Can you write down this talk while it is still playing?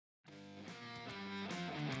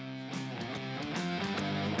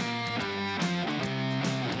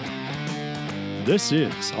This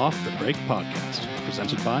is Off the Break Podcast,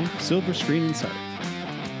 presented by Silver Screen Insider.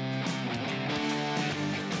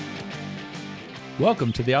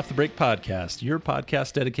 Welcome to the Off the Break Podcast, your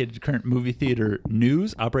podcast dedicated to current movie theater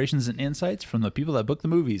news, operations, and insights from the people that book the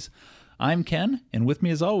movies. I'm Ken, and with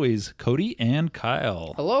me as always, Cody and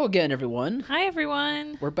Kyle. Hello again, everyone. Hi,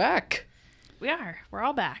 everyone. We're back. We are. We're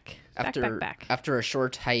all back. Back. After a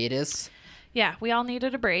short hiatus. Yeah, we all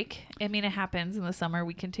needed a break. I mean, it happens in the summer.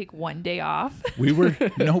 We can take one day off. We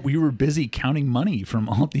were busy counting money from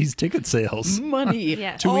all these ticket sales. Money.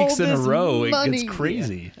 Yes. 2 weeks in a row, money. it gets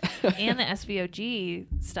crazy. And the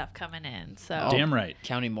SVOG stuff coming in. So Damn right.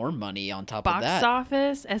 Counting more money on top of box that.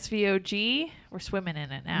 office, SVOG, we're swimming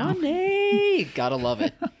in it now. Money. Gotta love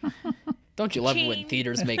it. Don't you love it when Ching.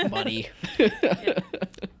 theaters make money?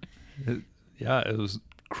 Yeah, it was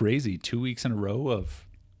crazy. 2 weeks in a row of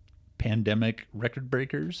pandemic record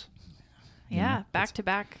breakers. Yeah,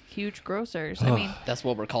 back-to-back huge grossers. I mean, That's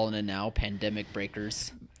what we're calling it now, pandemic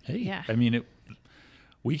breakers. Hey, Yeah. I mean,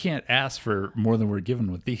 we can't ask for more than we're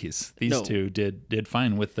given with these. These No. two did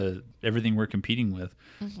fine with everything we're competing with.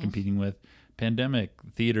 Competing with pandemic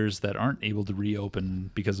theaters that aren't able to reopen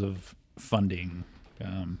because of funding.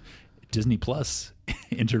 Disney Plus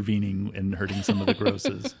intervening and hurting some of the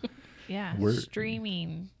grosses. yeah, We're-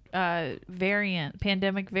 streaming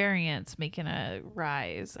pandemic variants making a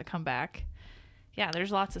comeback. Yeah,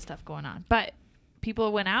 there's lots of stuff going on. But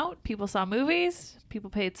people went out, people saw movies, people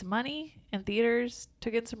paid some money, and theaters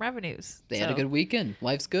took in some revenues. They had a good weekend.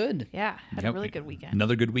 Life's good. Yeah, had Yep. a really good weekend.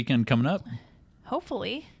 Another good weekend coming up.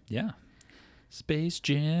 Hopefully. Yeah. Space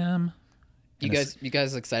Jam. You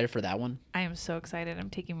guys excited for that one? I am so excited. I'm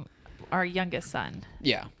taking our youngest son,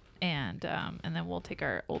 Yeah. and then we'll take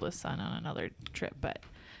our oldest son on another trip. But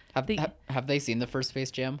Have they seen the first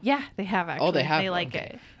Space Jam? yeah, they have actually. they have? They like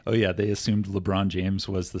Okay. it. Oh, yeah. They assumed LeBron James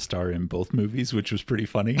was the star in both movies, which was pretty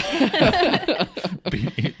funny.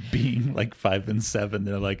 being like 5 and 7,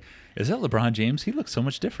 they're like, is that LeBron James? He looks so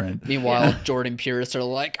much different. Meanwhile, Jordan purists are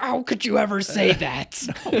like, how could you ever say that?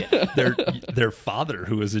 Their father,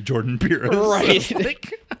 who is a Jordan purist. Right.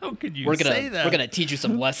 Like, how could you We're say that? gonna teach you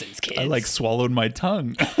some lessons, kids. I like swallowed my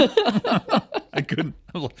tongue. I couldn't.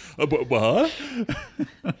 I'm like, what?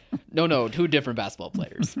 No, two different basketball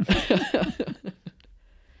players.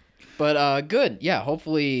 But good. Yeah,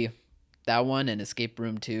 hopefully that one and Escape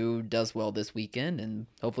Room 2 does well this weekend, and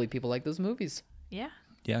hopefully people like those movies. Yeah.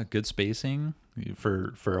 Yeah, good spacing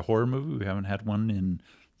for a horror movie. We haven't had one in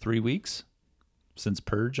 3 weeks since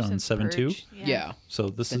Purge on Since 7/2. Purge, Yeah. So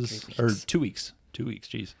this Been is 3 weeks. 2 weeks. 2 weeks,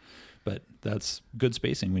 geez. But that's good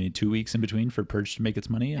spacing. We need 2 weeks in between for Purge to make its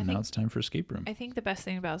money, and now it's time for Escape Room. I think the best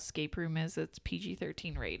thing about Escape Room is its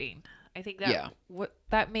PG-13 rating. I think that Yeah.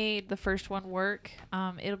 that made the first one work.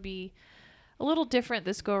 It'll be a little different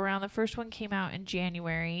this go around. The first one came out in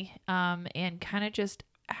January, and kind of just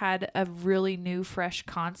had a really new, fresh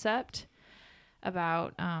concept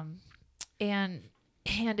about, and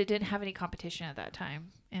it didn't have any competition at that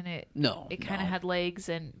time, and it kind of had legs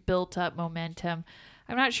and built up momentum.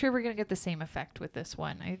 I'm not sure we're gonna get the same effect with this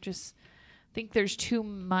one. I just think there's too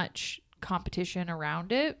much competition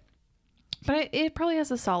around it. But it probably has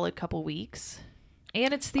a solid couple weeks.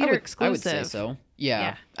 And it's theater exclusive. I would say so.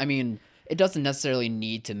 Yeah. I mean, it doesn't necessarily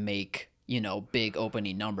need to make, big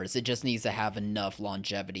opening numbers. It just needs to have enough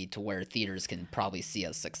longevity to where theaters can probably see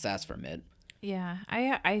a success from it. Yeah.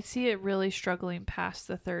 I see it really struggling past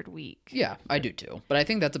the third week. Yeah, I do too. But I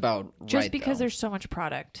think that's about right. Just because though. there's so much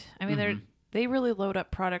product. I mean, they really load up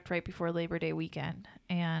product right before Labor Day weekend.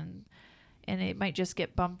 And it might just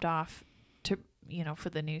get bumped off to, for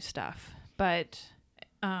the new stuff. But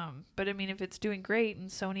I mean, if it's doing great and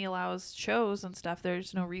Sony allows shows and stuff,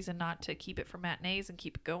 there's no reason not to keep it for matinees and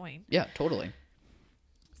keep it going. Yeah, totally.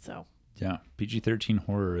 So, Yeah, PG-13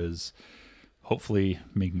 horror is hopefully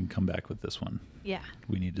making a comeback with this one. yeah.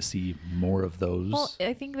 We need to see more of those. Well,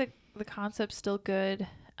 I think the concept's still good,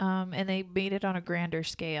 and they made it on a grander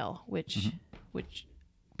scale, which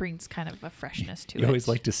brings kind of a freshness to it. You always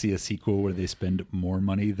like to see a sequel where they spend more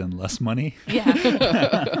money than less money. Yeah.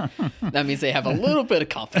 That means they have a little bit of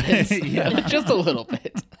confidence. Just a little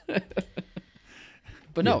bit.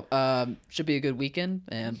 But no, should be a good weekend,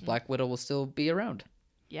 and Black Widow will still be around.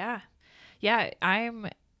 Yeah. Yeah. I'm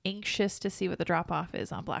anxious to see what the drop off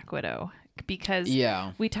is on Black Widow because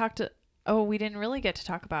we didn't really get to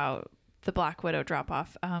talk about the Black Widow drop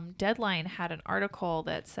off. Deadline had an article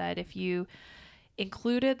that said if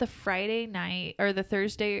included the Friday night or the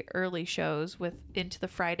Thursday early shows into the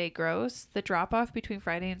Friday gross, the drop off between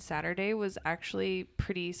Friday and Saturday was actually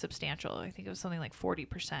pretty substantial. I think it was something like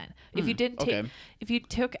 40%. If you didn't take, if you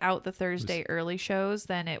took out the Thursday early shows,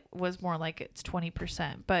 then it was more like it's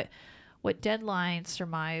 20%. But what Deadline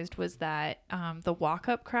surmised was that the walk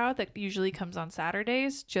up crowd that usually comes on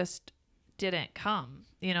Saturdays just didn't come.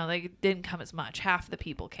 You know, they didn't come as much. Half the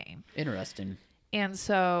people came. Interesting. And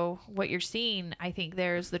so what you're seeing, I think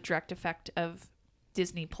there's the direct effect of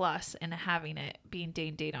Disney Plus and having it being day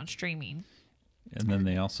and date on streaming. And then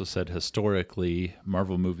they also said historically,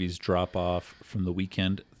 Marvel movies drop off from the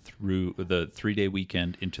weekend through the 3-day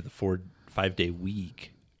weekend into the 5-day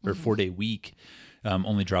week or 4-day week,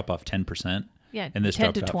 only drop off 10%. Yeah, and this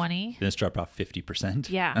 10 to dropped 20. Off, this dropped off 50%.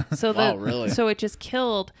 Yeah. So Wow, really? So it just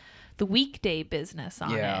killed the weekday business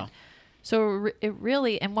on it. So it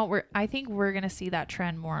really, and I think we're going to see that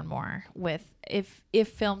trend more and more with if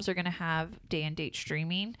films are going to have day and date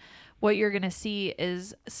streaming, what you're going to see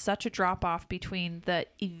is such a drop off between the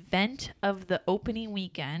event of the opening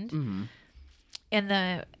weekend and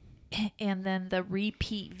then the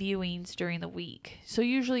repeat viewings during the week. So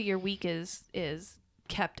usually your week is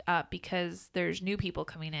kept up because there's new people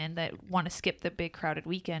coming in that want to skip the big crowded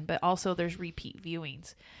weekend, but also there's repeat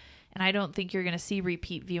viewings. And I don't think you're going to see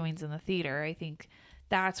repeat viewings in the theater. I think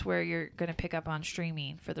that's where you're going to pick up on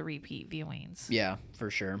streaming for the repeat viewings. Yeah, for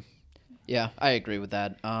sure. Yeah, I agree with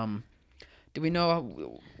that. Do we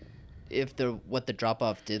know what the drop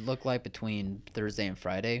off did look like between Thursday and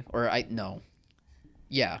Friday?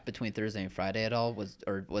 Between Thursday and Friday at all?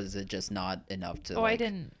 Was it just not enough to? I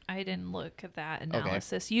didn't look at that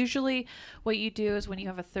analysis. Okay. Usually, what you do is when you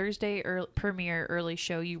have a Thursday premiere early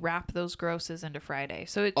show, you wrap those grosses into Friday.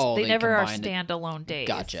 So they never are standalone days.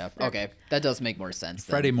 Gotcha. Okay, that does make more sense.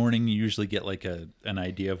 Friday morning, you usually get like an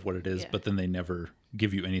idea of what it is, but then they never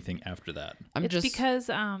give you anything after that. Because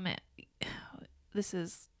this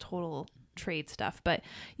is total trade stuff, but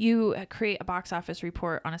you create a box office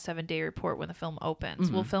report on a 7-day report when the film opens.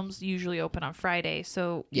 Well, films usually open on Friday,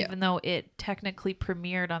 so even though it technically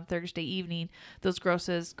premiered on Thursday evening, those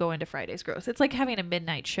grosses go into Friday's gross. It's like having a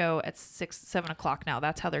midnight show at 6-7 o'clock now.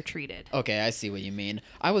 That's how they're treated. Okay, I see what you mean.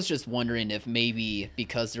 I was just wondering if maybe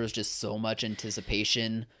because there was just so much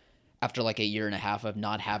anticipation after like a year and a half of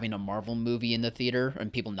not having a Marvel movie in the theater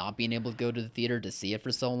and people not being able to go to the theater to see it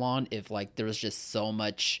for so long, if like there was just so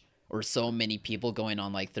much or so many people going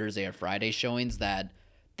on like Thursday or Friday showings that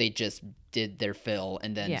they just did their fill,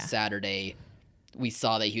 and then Saturday we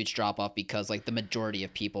saw that huge drop off because like the majority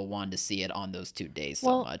of people wanted to see it on those 2 days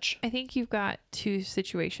so much. I think you've got two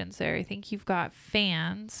situations there. I think you've got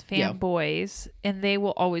fanboys, and they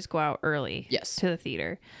will always go out early to the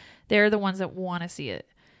theater. They're the ones that want to see it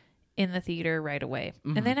in the theater right away.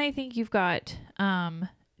 And then I think you've got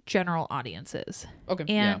general audiences.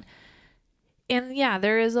 Okay. And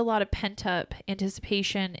there is a lot of pent up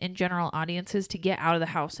anticipation in general audiences to get out of the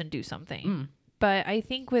house and do something. But I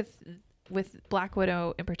think with Black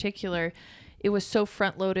Widow in particular, it was so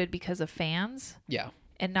front loaded because of fans. Yeah.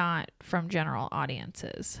 And not from general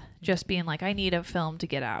audiences. Just being like, I need a film to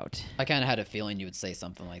get out. I kind of had a feeling you would say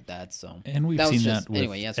something like that. So, and we've seen that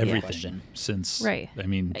with everything since. Right. I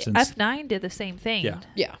mean, since F9 did the same thing.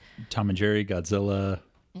 Yeah. Tom and Jerry, Godzilla.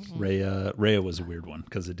 Raya was a weird one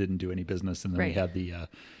because it didn't do any business, and then we had the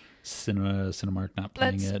Cinemark not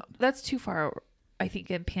playing it. That's too far, I think,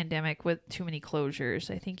 in pandemic with too many closures.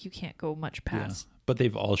 I think you can't go much past. But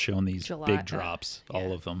they've all shown these big drops,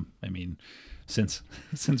 all of them. I mean, since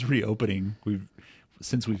reopening, we've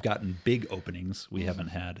gotten big openings, we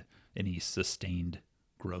haven't had any sustained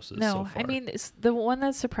grosses so far. I mean, the one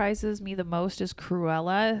that surprises me the most is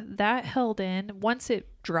Cruella. That held in. Once it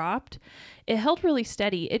dropped, it held really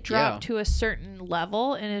steady. It dropped to a certain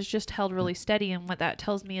level and is just held really steady. And what that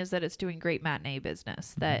tells me is that it's doing great matinee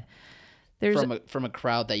business. That there's from a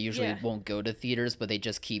crowd that usually won't go to theaters, but they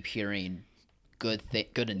just keep hearing good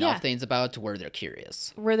enough things about it to where they're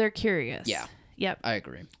curious. Yeah. Yep. I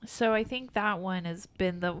agree. So I think that one has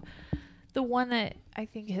been the one that I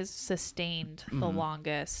think has sustained the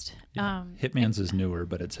longest. Hitman's is newer,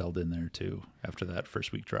 but it's held in there too after that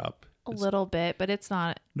first week drop. A little bit, but it's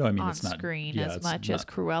not on it's not, screen as much as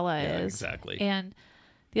Cruella is. Exactly. And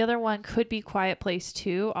the other one could be Quiet Place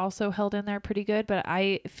 2, also held in there pretty good, but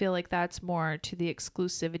I feel like that's more to the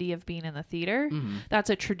exclusivity of being in the theater. That's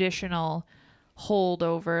a traditional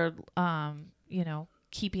holdover,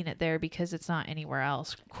 keeping it there because it's not anywhere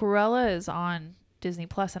else. Cruella is on Disney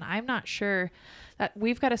Plus, and I'm not sure that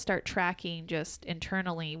we've got to start tracking just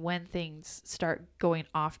internally when things start going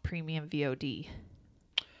off premium VOD.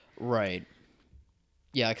 Right.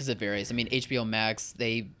 Yeah, because it varies. I mean, HBO Max,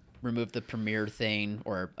 they removed the premiere thing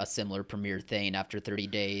or a similar premiere thing after 30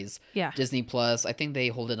 days. Yeah. Disney Plus, I think they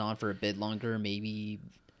hold it on for a bit longer, maybe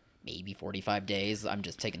 45 days. I'm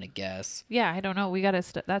just taking a guess. Yeah, I don't know. We got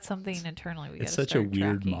to that's something internally we got to It's such a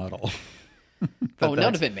weird model.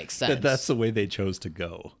 None of it makes sense. That's the way they chose to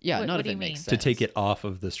go. Yeah, What- none what of do it you makes mean? sense. To take it off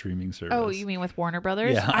of the streaming service. Oh, you mean with Warner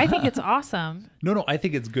Brothers? Yeah. I think it's awesome. No, I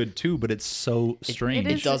think it's good too, but it's so strange.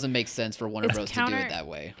 it It is- doesn't make sense for Warner it's Bros. to do counter- it that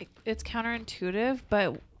way. It's counterintuitive,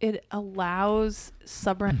 but it allows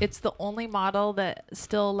subrun. It's the only model that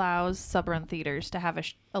still allows subrun theaters to have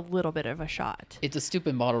a little bit of a shot. It's a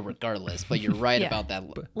stupid model regardless, but you're right Yeah. about that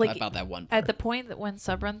Like, about that one part. At the point that when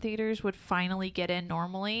subrun theaters would finally get in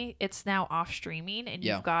normally, it's now off streaming, and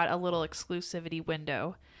Yeah. you've got a little exclusivity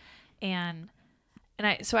window, and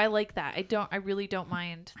I like that. I really don't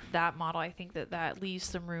mind that model. I think that leaves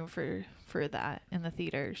some room for that in the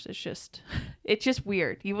theaters. It's just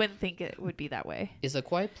weird. You wouldn't think it would be that way. Is A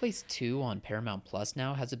Quiet Place 2 on Paramount Plus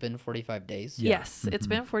now? Has it been 45 days? Yeah. Yes, it's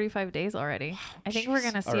been 45 days already. I think we're jeez.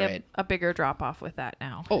 going to see Alright. a bigger drop off with that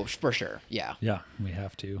now. Oh, for sure. Yeah. Yeah, we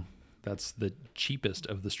have to. That's the cheapest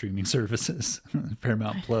of the streaming services,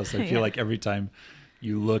 Paramount Plus. I feel Yeah. like every time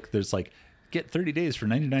you look, there's like, get 30 days for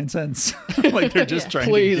 99 cents. Like they're just trying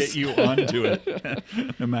Please. to get you onto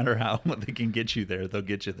it. No matter how they can get you there, they'll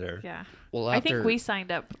get you there. Yeah. Well, I think after- we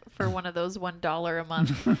signed up for one of those $1 a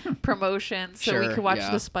month promotions so we Sure, could watch yeah.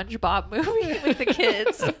 the SpongeBob movie with the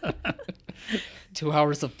kids. 2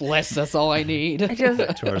 hours of bliss. That's all I need. I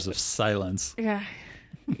just, 2 hours of silence. yeah,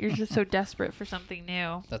 you're just so desperate for something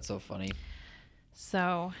new. That's so funny.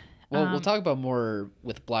 So, Well, we'll talk about more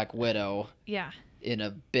with Black Widow yeah. in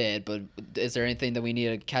a bit, but is there anything that we need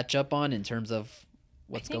to catch up on in terms of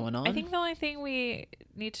what's going on? I think the only thing we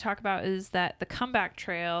need to talk about is that the comeback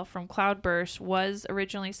trail from Cloudburst was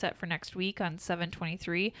originally set for next week on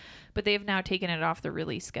 7/23, but they've now taken it off the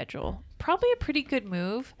release schedule. Probably a pretty good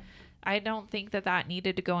move. I don't think that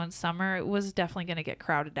needed to go in summer. It was definitely going to get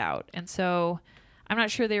crowded out. And so I'm not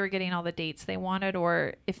sure they were getting all the dates they wanted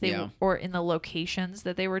or if they Yeah. or in the locations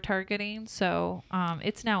that they were targeting. So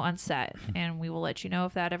it's now unset, and we will let you know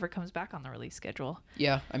if that ever comes back on the release schedule.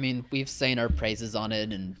 Yeah, I mean, we've saying our praises on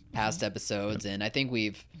it in past episodes, and I think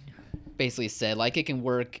we've basically said like it can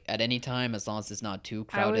work at any time as long as it's not too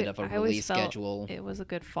crowded of a I always release felt schedule. It was a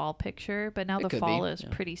good fall picture, but now It the could fall be, is yeah.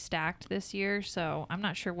 pretty stacked this year, so I'm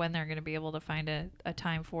not sure when they're going to be able to find a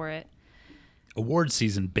time for it. Award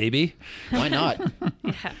season, baby. Why not?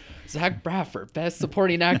 Yeah. Zach Bradford, Best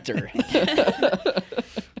Supporting Actor.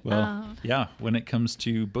 Well, yeah, when it comes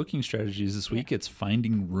to booking strategies this week, it's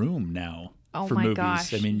finding room now Oh for my movies.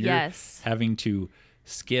 gosh, I mean, you're yes. having to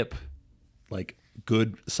skip like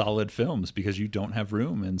good, solid films because you don't have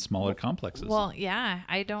room in smaller complexes. Well, yeah,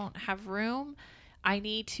 I don't have room. I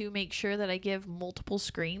need to make sure that I give multiple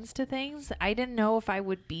screens to things. I didn't know if I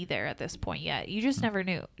would be there at this point yet. You just never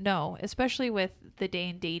knew. No, especially with the day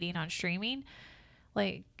and dating on streaming.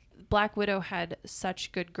 Like Black Widow had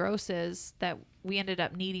such good grosses that we ended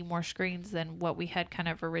up needing more screens than what we had kind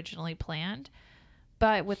of originally planned.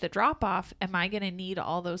 But with the drop off, am I going to need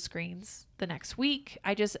all those screens the next week?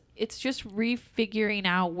 It's just refiguring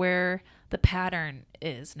out where the pattern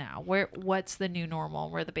is now, what's the new normal,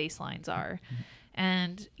 where the baselines are.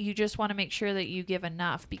 And you just want to make sure that you give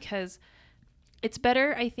enough, because it's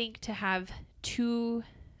better, I think, to have too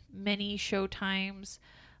many show times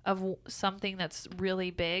of something that's really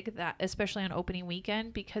big, that especially on opening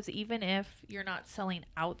weekend, because even if you're not selling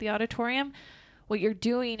out the auditorium, what you're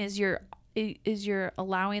doing is you're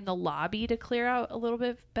allowing the lobby to clear out a little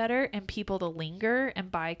bit better and people to linger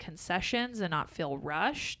and buy concessions and not feel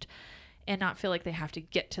rushed and not feel like they have to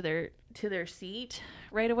get to their seat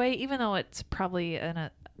right away, even though it's probably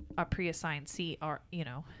a pre-assigned seat or,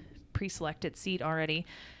 pre-selected seat already.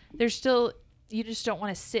 There's still, you just don't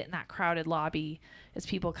want to sit in that crowded lobby as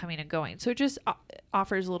people coming and going. So it just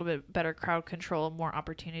offers a little bit better crowd control, more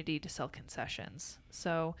opportunity to sell concessions.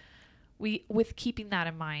 So with keeping that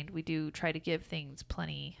in mind, we do try to give things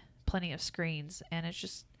plenty of screens, and it's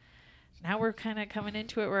just now we're kind of coming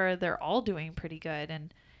into it where they're all doing pretty good,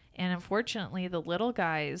 and unfortunately the little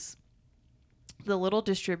guys, the little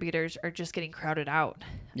distributors are just getting crowded out.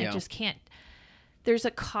 Yeah. I just can't. There's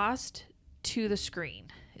a cost to the screen.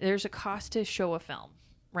 There's a cost to show a film,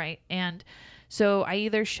 right? And so I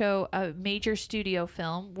either show a major studio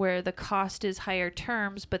film where the cost is higher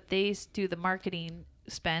terms, but they do the marketing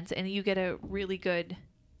spends, and you get a really good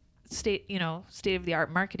state of the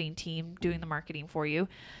art marketing team doing the marketing for you.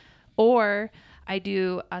 Or I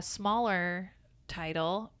do a smaller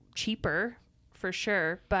title, cheaper for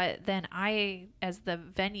sure, but then I, as the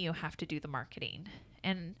venue, have to do the marketing.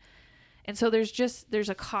 And so there's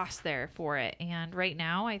a cost there for it. And right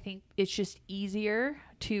now I think it's just easier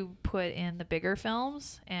to put in the bigger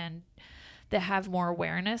films and that have more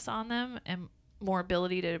awareness on them and more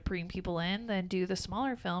ability to bring people in than do the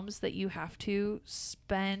smaller films that you have to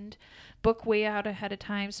book way out ahead of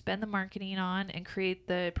time, spend the marketing on, and create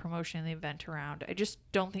the promotion and the event around. I just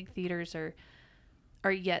don't think theaters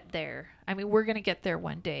are yet there. I mean, we're going to get there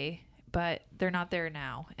one day, but they're not there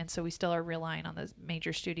now. And so we still are relying on the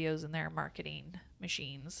major studios and their marketing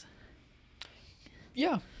machines.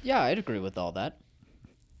 Yeah, I'd agree with all that.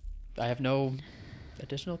 I have no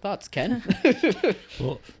additional thoughts. Ken?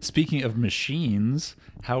 Well, speaking of machines,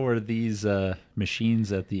 how are these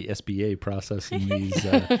machines at the SBA processing these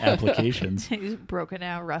applications? These broken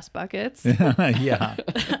out rust buckets. Yeah.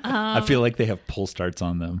 I feel like they have pull starts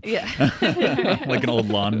on them. Yeah. Like an old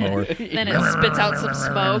lawnmower. Then it spits out some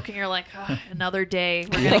smoke and you're like, oh, another day.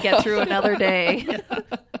 We're going to get through another day.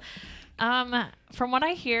 From what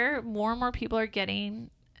I hear, more and more people are getting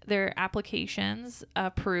their applications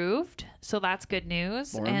approved. So that's good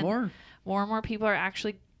news. More and more people are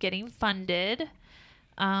actually getting funded.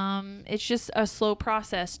 It's just a slow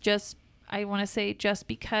process. I want to say just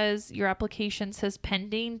because your application says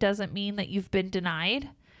pending doesn't mean that you've been denied.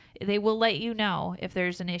 They will let you know if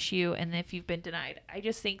there's an issue and if you've been denied. I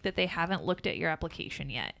just think that they haven't looked at your application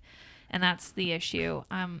yet. And that's the issue.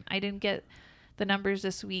 I didn't get the numbers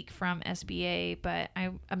this week from SBA, but I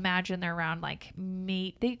imagine they're around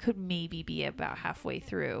they could maybe be about halfway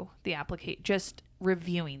through the just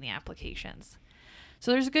reviewing the applications.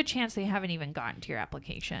 So there's a good chance they haven't even gotten to your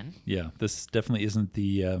application. Yeah, this definitely isn't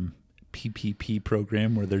the PPP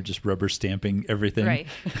program where they're just rubber stamping everything. Right.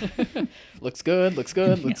 Looks good.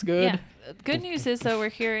 Yeah. Good news is, though, we're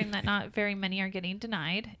hearing that not very many are getting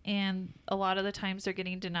denied. And a lot of the times they're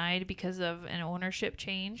getting denied because of an ownership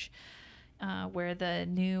change where the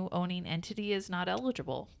new owning entity is not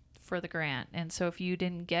eligible for the grant. And so if you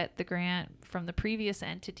didn't get the grant from the previous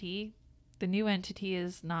entity, the new entity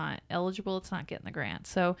is not eligible. It's not getting the grant.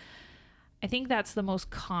 So I think that's the most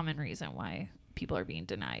common reason why people are being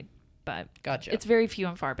denied. But Gotcha. It's very few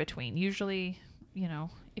and far between. Usually,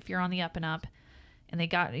 if you're on the up and up and they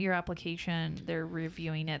got your application, they're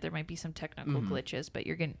reviewing it. There might be some technical glitches, but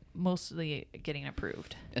you're mostly getting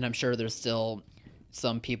approved. And I'm sure there's still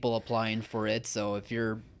some people applying for it. So if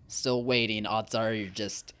you're still waiting, odds are you're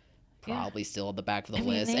just probably still at the back of the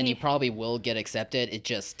list. And you probably will get accepted. It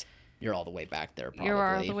just... You're all the way back there, probably. You're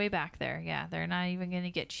all the way back there, yeah. They're not even going to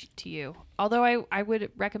get to you. Although I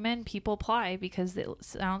would recommend people apply because it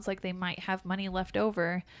sounds like they might have money left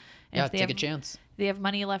over. And if take a chance. They have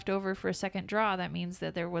money left over for a second draw. That means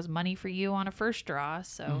that there was money for you on a first draw.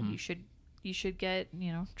 So you should get,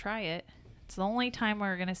 try it. It's the only time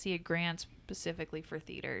we're going to see a grant specifically for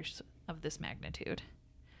theaters of this magnitude.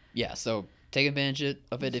 Yeah, so take advantage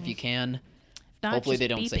of it if you can. Not Hopefully just they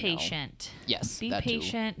don't be say patient. No. Yes, be that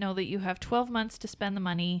patient. Know that you have 12 months to spend the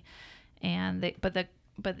money,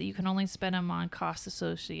 but you can only spend them on costs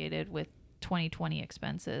associated with 2020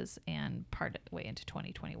 expenses and part way into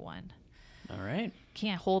 2021. All right.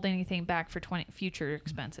 Can't hold anything back for future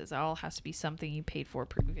expenses. It all has to be something you paid for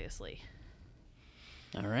previously.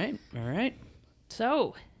 All right.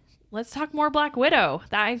 So, let's talk more Black Widow.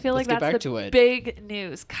 I feel like that's the big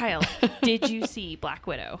news. Kyle, did you see Black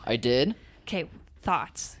Widow? I did. Okay,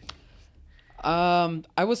 thoughts?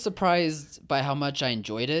 I was surprised by how much I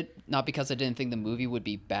enjoyed it. Not because I didn't think the movie would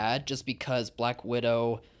be bad, just because Black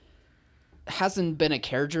Widow hasn't been a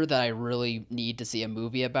character that I really need to see a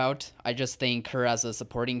movie about. I just think her as a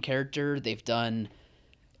supporting character, they've done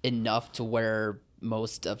enough to where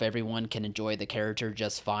most of everyone can enjoy the character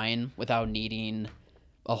just fine without needing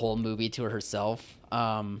a whole movie to herself.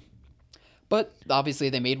 But obviously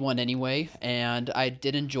they made one anyway, and I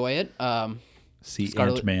did enjoy it. See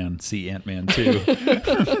Ant-Man too.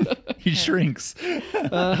 He shrinks.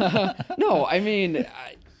 No, I mean,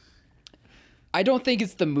 I don't think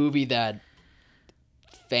it's the movie that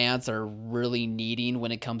fans are really needing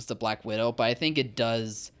when it comes to Black Widow, but I think it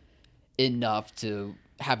does enough to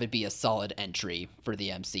have it be a solid entry for the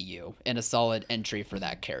MCU and a solid entry for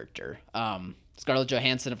that character. Scarlett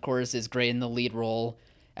Johansson, of course, is great in the lead role,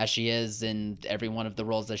 as she is in every one of the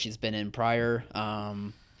roles that she's been in prior.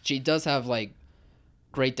 She does have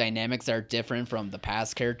great dynamics that are different from the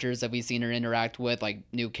past characters that we've seen her interact with. Like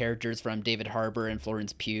new characters from David Harbour and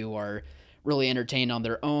Florence Pugh are really entertaining on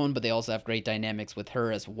their own, but they also have great dynamics with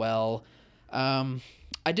her as well. I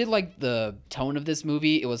did like the tone of this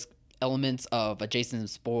movie. It was elements of a Jason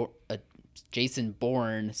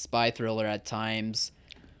Bourne spy thriller at times.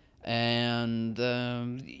 And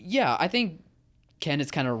I think Ken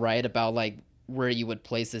is kind of right about where you would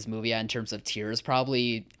place this movie at in terms of tiers.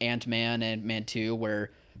 Probably Ant-Man and Man 2,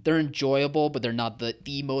 where they're enjoyable, but they're not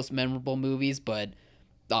the most memorable movies. But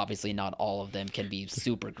obviously, not all of them can be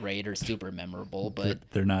super great or super memorable. But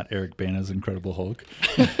They're not Eric Bana's Incredible Hulk.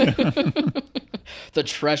 the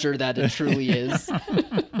treasure that it truly is.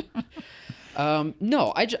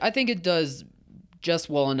 No, I think it does just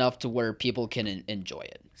well enough to where people can enjoy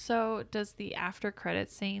it. So, does the after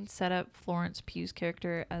credits scene set up Florence Pugh's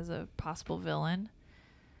character as a possible villain?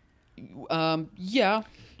 Yeah.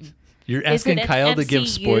 You're Is it asking an Kyle to give MCU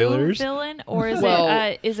spoilers? villain, or is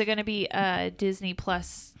it going to be a Disney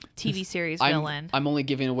Plus TV series villain? I'm only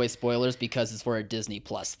giving away spoilers because it's for a Disney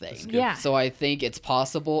Plus thing. Yeah. So I think it's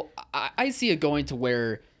possible. I see it going to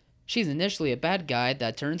where she's initially a bad guy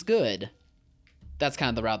that turns good. That's kind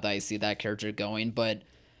of the route that I see that character going. But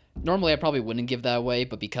normally I probably wouldn't give that away.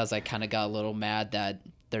 But because I kind of got a little mad that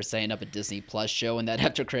they're setting up a Disney Plus show and that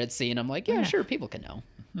after credits scene, I'm like, yeah, sure, people can know.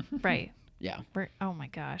 Right. Yeah. Oh my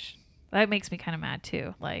gosh. That makes me kind of mad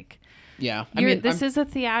too. Like, Yeah. this is a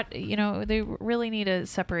they really need a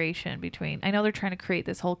separation between, I know they're trying to create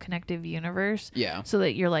this whole connective universe. Yeah. So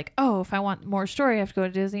that you're like, oh, if I want more story, I have to go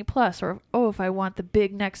to Disney Plus, or, oh, if I want the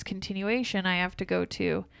big next continuation, I have to go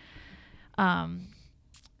to, to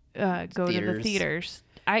the theaters.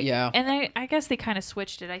 And I guess they kind of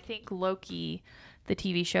switched it. I think Loki, the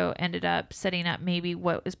TV show, ended up setting up maybe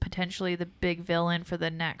what was potentially the big villain for the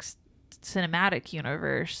next cinematic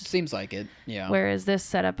universe. Seems like it. Yeah. Whereas this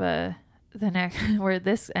set up the next, where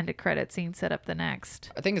this ended credit scene set up the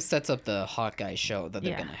next. I think it sets up the Hawkeye show that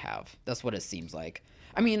they're gonna have. That's what it seems like.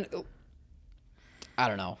 I mean, I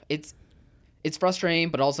don't know. It's frustrating,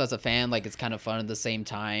 but also as a fan, like, it's kind of fun at the same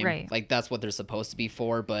time. Right. Like, that's what they're supposed to be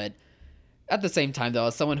for. But at the same time, though,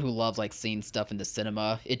 as someone who loves like seeing stuff in the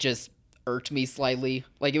cinema, it just irked me slightly.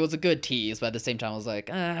 Like, it was a good tease, but at the same time, I was like,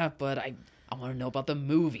 but I want to know about the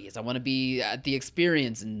movies. I want to be at the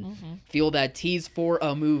experience and feel that tease for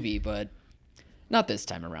a movie, but not this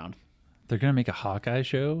time around. They're going to make a Hawkeye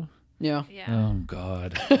show? Yeah. Oh,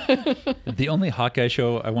 God. The only Hawkeye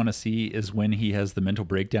show I want to see is when he has the mental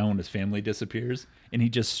breakdown when his family disappears and he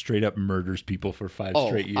just straight up murders people for 5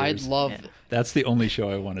 straight years. I'd love... That's the only show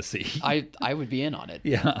I want to see. I would be in on it.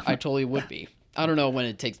 Yeah. I totally would be. I don't know when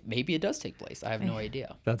it takes... Maybe it does take place. I have no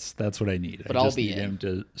idea. That's what I need. But I I'll just be need in. him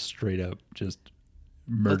to straight up just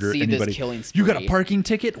murder see anybody. this killing You got a spree. parking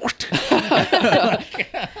ticket?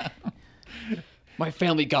 My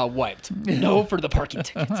family got wiped. No for the parking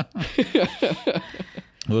tickets.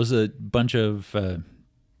 There was a bunch of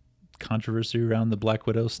controversy around the Black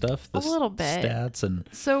Widow stuff. A little bit. Stats and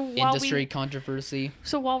So while Industry controversy.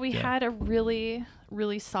 we had a really,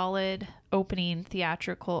 really solid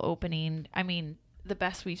theatrical opening, I mean, the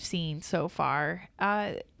best we've seen so far,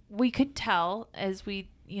 we could tell, as we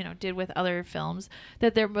did with other films,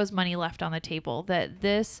 that there was money left on the table, that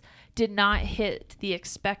this did not hit the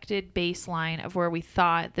expected baseline of where we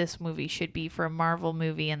thought this movie should be for a Marvel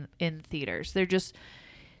movie in theaters.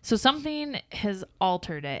 So something has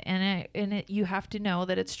altered it, and you have to know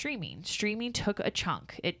that it's streaming. Streaming took a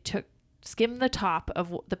chunk. It skimmed the top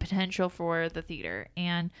of the potential for the theater,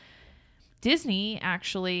 and Disney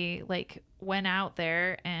actually went out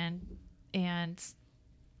there and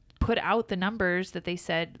put out the numbers that they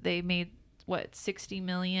said they made $60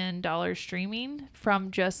 million streaming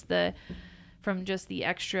from just the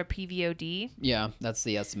extra PVOD. Yeah, that's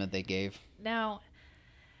the estimate they gave. Now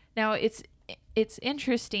it's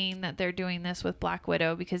interesting that they're doing this with Black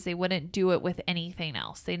Widow because they wouldn't do it with anything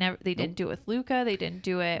else. They didn't do it with Luca. They didn't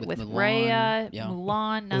do it with Mulan, Raya, yeah.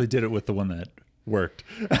 Mulan. well, they did it with the one that worked.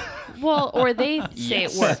 Well, or they say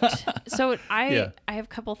Yes. it worked. So Yeah. I have a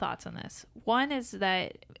couple thoughts on this. One is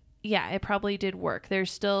that, yeah, it probably did work.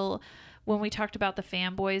 There's still, when we talked about the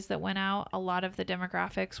fanboys that went out, a lot of the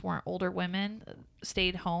demographics weren't older women,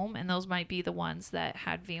 stayed home, and those might be the ones that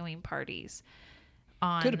had viewing parties.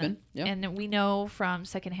 Could have been, yeah. And we know from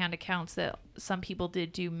secondhand accounts that some people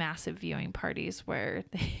did do massive viewing parties where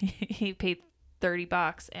he paid $30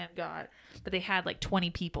 but they had 20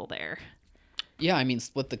 people there. Yeah, I mean,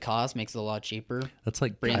 split the cost, makes it a lot cheaper. That's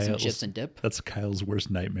like Bring in some Kyle's- chips and dip. That's Kyle's worst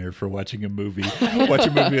nightmare for watching a movie. Watch a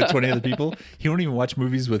movie with 20 other people. He won't even watch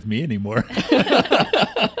movies with me anymore.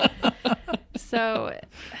 So,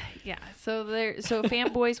 yeah. So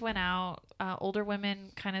fanboys went out. Older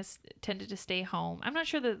women kind of tended to stay home. I'm not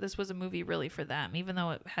sure that this was a movie really for them, even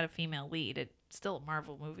though it had a female lead. It's still a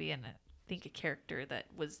Marvel movie, and I think a character that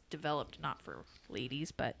was developed not for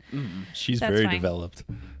ladies, but She's That's very fine. developed.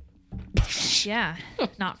 yeah,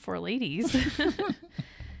 not for ladies.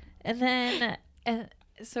 And then,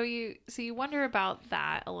 so you wonder about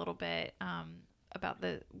that a little bit, about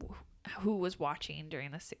who was watching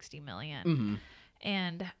during the 60 million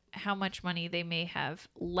and how much money they may have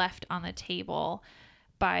left on the table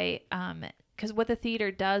by because what the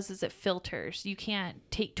theater does is it filters. You can't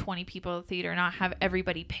take 20 people to the theater and not have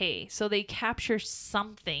everybody pay. So they capture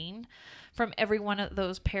something from every one of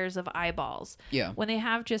those pairs of eyeballs. Yeah. When they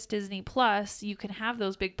have just Disney Plus, you can have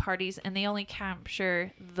those big parties and they only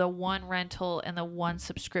capture the one rental and the one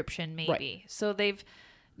subscription maybe. Right. So they've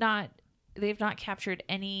not captured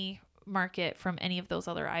any market from any of those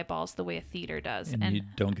other eyeballs the way a theater does. And you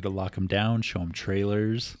don't get to lock them down, show them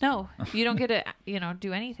trailers. No, you don't get to,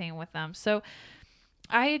 do anything with them. So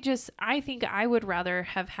I think I would rather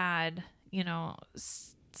have had,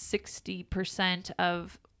 60%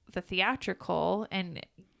 of the theatrical and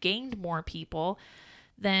gained more people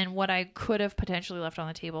than what I could have potentially left on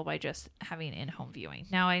the table by just having in-home viewing.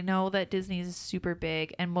 Now I know that Disney is super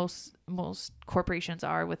big and most corporations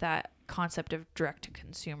are with that concept of direct to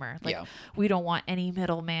consumer. Like we don't want any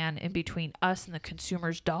middleman in between us and the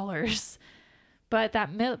consumer's dollars. But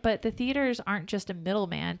the theaters aren't just a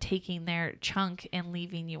middleman taking their chunk and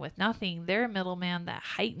leaving you with nothing. They're a middleman that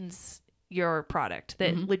heightens your product,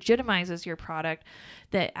 that legitimizes your product,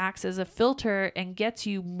 that acts as a filter and gets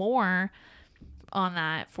you more on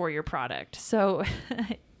that for your product. So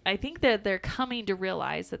I think that they're coming to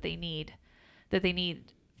realize that they need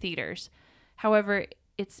theaters. However,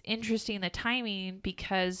 it's interesting the timing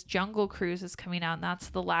because Jungle Cruise is coming out and that's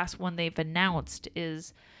the last one they've announced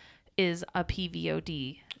is a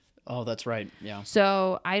PVOD. Oh, that's right. Yeah.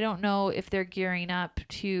 So I don't know if they're gearing up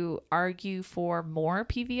to argue for more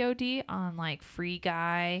PVOD on like Free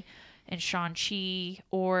Guy and Shang-Chi,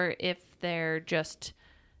 or if they're just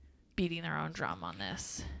beating their own drum on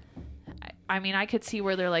this. I mean, I could see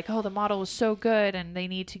where they're like, oh, the model was so good and they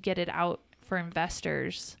need to get it out for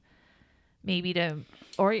investors. Maybe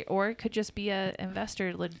or it could just be a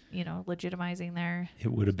investor, legitimizing their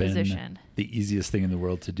position. It would have been the easiest thing in the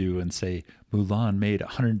world to do and say Mulan made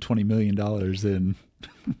 $120 million in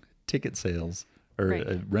ticket sales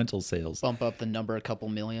or rental sales. Bump up the number a couple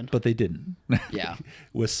million. But they didn't. Yeah.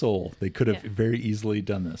 With Soul, they could have very easily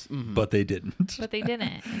done this, but they didn't. But they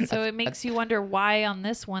didn't. And so it makes you wonder why on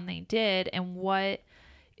this one they did, and what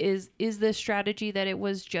is the strategy that it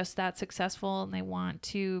was just that successful and they want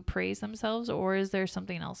to praise themselves, or is there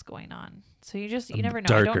something else going on? So you never know.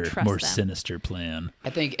 Darker, I don't trust more them. sinister plan. I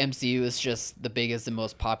think MCU is just the biggest and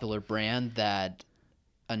most popular brand that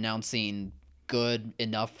announcing good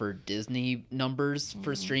enough for Disney numbers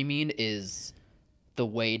for streaming is the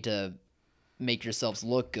way to make yourselves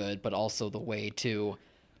look good, but also the way to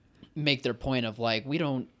make their point of like, we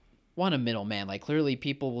don't want a middleman. Like clearly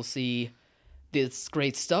people will see this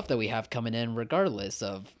great stuff that we have coming in regardless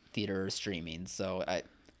of theater or streaming. So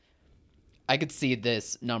I could see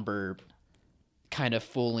this number kind of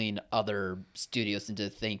fooling other studios into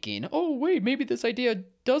thinking, oh wait, maybe this idea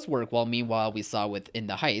does work. While meanwhile we saw with In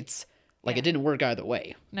the Heights, like it didn't work either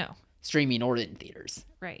way. No. Streaming or in theaters.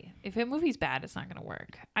 Right. If a movie's bad, it's not going to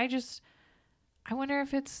work. I wonder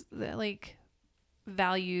if it's like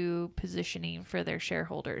value positioning for their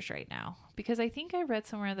shareholders right now, because I think I read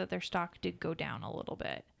somewhere that their stock did go down a little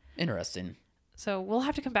bit. Interesting. So we'll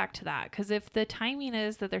have to come back to that, because if the timing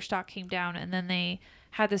is that their stock came down and then they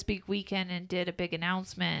had this big weekend and did a big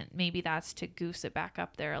announcement, maybe that's to goose it back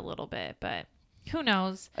up there a little bit, but who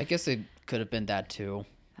knows? I guess it could have been that too.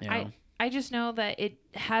 You know? I just know that it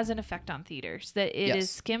has an effect on theaters, that it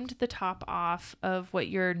has skimmed the top off of what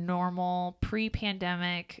your normal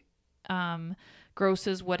pre-pandemic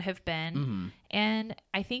grosses would have been. And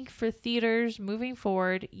I think for theaters moving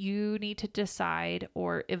forward, you need to decide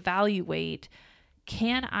or evaluate,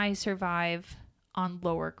 can I survive on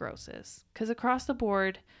lower grosses? Because across the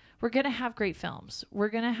board, we're going to have great films. We're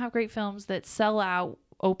going to have great films that sell out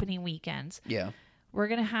opening weekends. Yeah. We're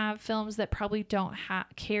going to have films that probably don't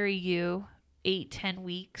carry you 8-10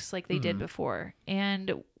 weeks like they did before.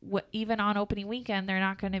 And even on opening weekend, they're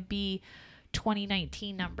not going to be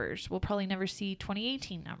 2019 numbers. We'll probably never see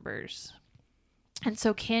 2018 numbers. And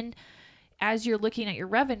so as you're looking at your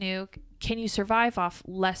revenue, can you survive off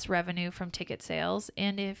less revenue from ticket sales?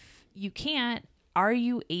 And if you can't, are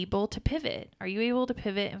you able to pivot? Are you able to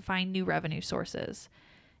pivot and find new revenue sources?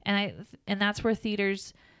 And that's where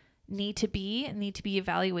theaters need to be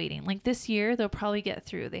evaluating. Like this year, they'll probably get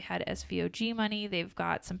through. They had SVOG money. They've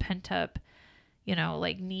got some pent up,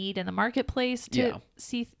 need in the marketplace to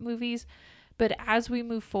see movies. But as we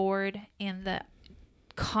move forward and the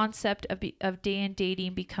concept of day and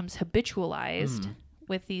dating becomes habitualized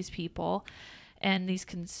with these people and these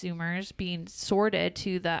consumers being sorted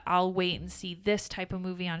to I'll wait and see this type of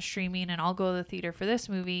movie on streaming and I'll go to the theater for this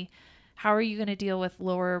movie, how are you going to deal with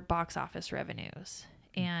lower box office revenues?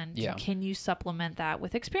 And Yeah. can you supplement that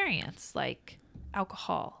with experience like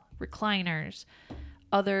alcohol, recliners,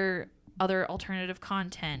 other alternative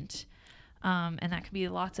content? And that could be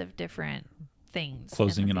lots of different things.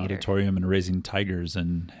 Closing in an the theater. auditorium and raising tigers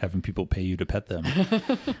and having people pay you to pet them.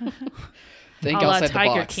 Think A la outside the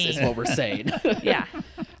Tiger box is King. what we're saying. Yeah.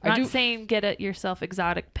 I Not do- saying get it yourself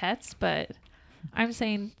exotic pets, but I'm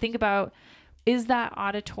saying think about, is that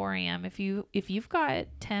auditorium, if you've got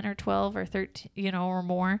 10 or 12 or 13, or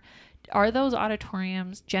more, are those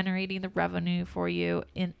auditoriums generating the revenue for you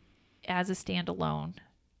as a standalone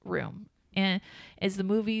room? And is the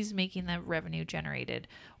movies making the revenue generated,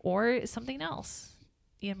 or something else?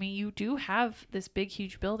 I mean, you do have this big,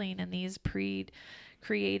 huge building and these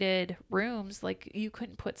created rooms. Like you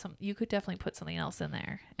could definitely put something else in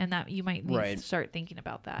there, and that you might need Right. to start thinking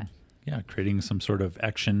about that. Yeah, creating some sort of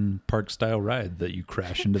action park style ride that you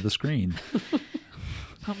crash into the screen.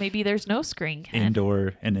 Well, maybe there's no screen, Ken.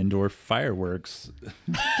 Indoor fireworks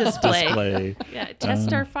display. display. Yeah,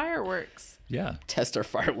 test our fireworks. Yeah. Test our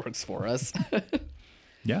fireworks for us.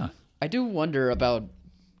 Yeah. I do wonder about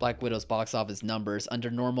Black Widow's box office numbers under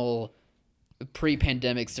normal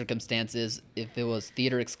pre-pandemic circumstances. If it was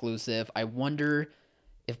theater exclusive, I wonder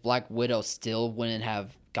if Black Widow still wouldn't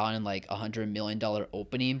have gotten like $100 million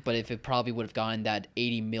opening, but if it probably would have gotten that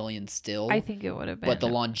 80 million still. I think it would have been. But the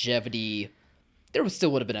longevity,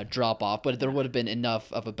 still would have been a drop off, but there would have been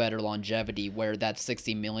enough of a better longevity where that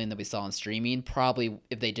 60 million that we saw on streaming, probably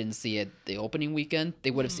if they didn't see it the opening weekend,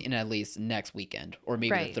 they would have seen it at least next weekend or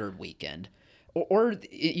maybe Right. the third weekend. Or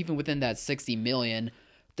even within that 60 million,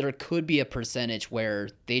 there could be a percentage where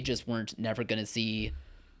they just weren't never going to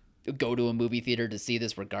go to a movie theater to see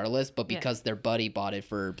this regardless, but because their buddy bought it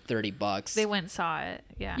for $30, they went and saw it.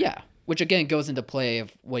 Yeah. yeah, which again goes into play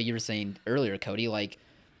of what you were saying earlier, Cody. Like,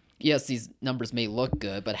 yes, these numbers may look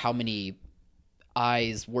good, but how many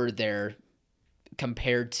eyes were there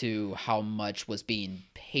compared to how much was being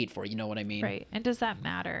paid for? You know what I mean? Right. And does that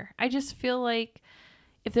matter? I just feel like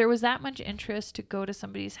if there was that much interest to go to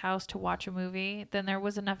somebody's house to watch a movie, then there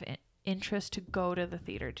was enough interest to go to the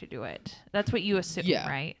theater to do it. That's what you assume, Yeah.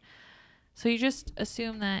 right? So you just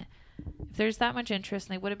assume that if there's that much interest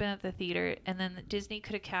and they would have been at the theater, and then Disney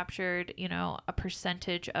could have captured, a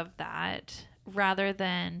percentage of that rather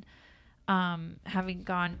than having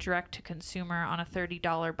gone direct to consumer on a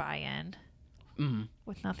 $30 buy-in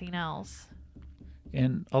with nothing else.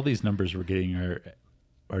 And all these numbers we're getting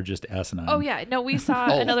are just asinine. Oh yeah, no, we saw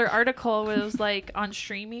Oh. another article where it was like on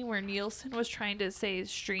streaming where Nielsen was trying to say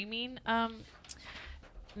streaming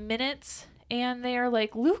minutes, and they are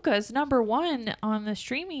like, Luca's #1 on the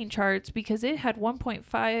streaming charts because it had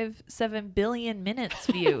 1.57 billion minutes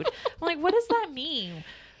viewed. I'm like, what does that mean?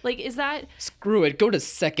 Like, is that Screw it. Go to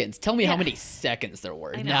seconds. Tell me how Yeah. many seconds there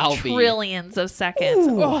were. I know, Now be. trillions of seconds?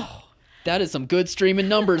 Oh, that is some good streaming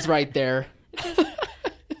numbers right there.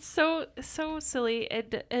 So silly.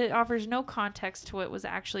 It offers no context to what was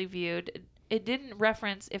actually viewed. It didn't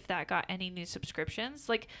reference if that got any new subscriptions.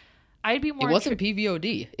 Like, I'd be more. It wasn't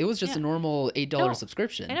PVOD. It was just Yeah. a normal $8 No,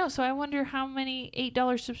 subscription. I know. So I wonder how many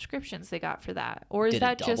 $8 subscriptions they got for that, or is Did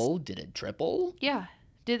that it double? Did it triple? just yeah?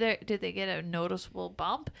 Did they get a noticeable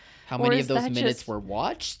bump? How Or many is of those that minutes just- were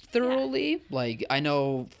watched thoroughly? Like, I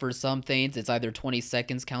know for some things it's either 20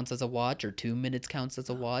 seconds counts as a watch or 2 minutes counts as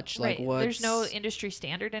a watch. Like, Right. what? There's no industry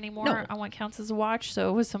standard anymore No. on what counts as a watch.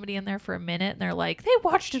 So was somebody in there for a minute and they're like, they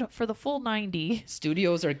watched it for the full 90.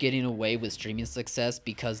 Studios are getting away with streaming success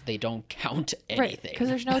because they don't count Right. anything. Because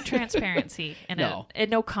there's no transparency in No. it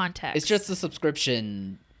and no context. It's just a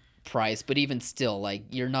subscription price, but even still, like,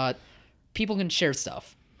 people can share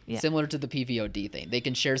stuff. Yeah. Similar to the PVOD thing. They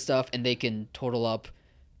can share stuff and they can total up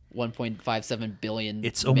 1.57 billion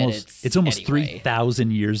It's minutes almost anyway.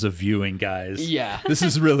 3,000 years of viewing, guys. Yeah. This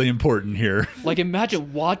is really important here. Like,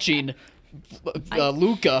 imagine watching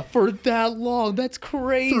Luca for that long. That's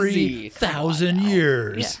crazy. 3,000 Come on now.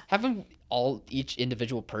 years. Haven't each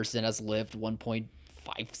individual person has lived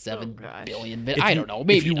 1.57 gosh. billion minutes? If I you- don't know.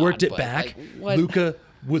 Maybe if you not, worked it but, back, like, what? Luca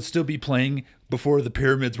would still be playing before the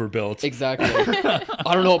pyramids were built. Exactly.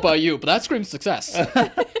 I don't know about you, but that screams success.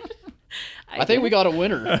 I think we got a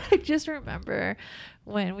winner. I just remember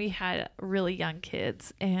when we had really young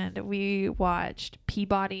kids and we watched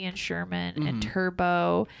Peabody and Sherman and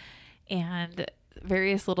Turbo and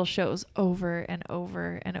various little shows over and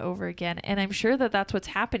over and over again. And I'm sure that that's what's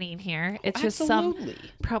happening here. It's just Absolutely. some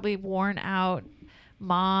probably worn out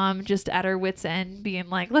mom just at her wit's end being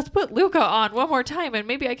like, let's put Luca on one more time and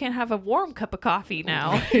maybe I can have a warm cup of coffee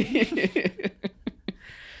now.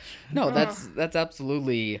 No, that's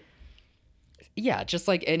absolutely. Yeah, just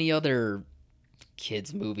like any other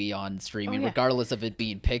kids movie on streaming, yeah. regardless of it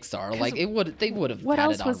being Pixar. Like they would have. What had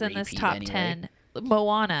else it on was in this repeat top anyway. 10?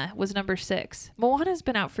 Moana was number 6. Moana's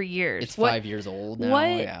been out for years. It's 5 years old now. What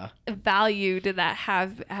Yeah. value did that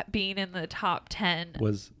have at being in the top 10?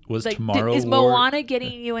 Was Like, Tomorrow is War Moana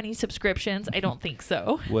getting you any subscriptions? I don't think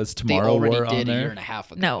so. was They Tomorrow already War on did a year there? and a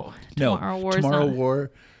half ago. No, No, Tomorrow War's Tomorrow not.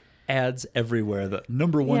 War ads everywhere. The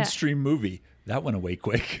number one Yeah. stream movie that went away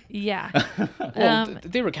quick. Yeah, Well,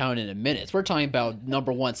 they were counting in minutes. We're talking about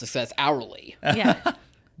number one success hourly. yeah.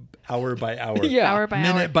 Hour by hour. Yeah. Hour by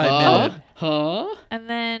Minute hour. by minute. Huh? And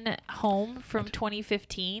then Home from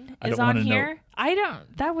 2015 I is don't on wanna know. here. I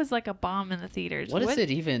don't. That was like a bomb in the theaters. What is it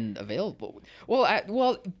even available?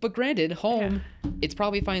 Well, but granted, Home, it's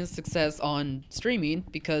probably finding success on streaming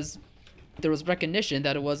because there was recognition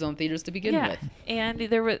that it was on theaters to begin Yeah, with. and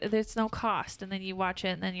there's no cost, and then you watch it,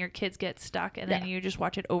 and then your kids get stuck, and then Yeah. you just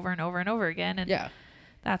watch it over and over and over again, and Yeah.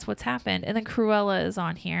 that's what's happened. And then Cruella is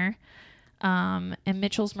on here, and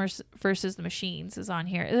Mitchell's versus the Machines is on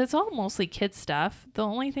here. It's all mostly kids stuff. The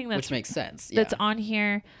only thing Which makes sense. that's Yeah. on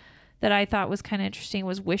here that I thought was kind of interesting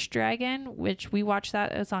was Wish Dragon, which we watched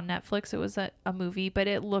that. It's on Netflix. It was a movie, but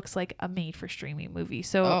it looks like a made for streaming movie.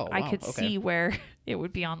 So Oh, I wow, could okay. see where it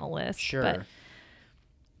would be on the list. Sure. But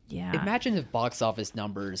yeah. Imagine if box office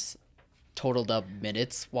numbers totaled up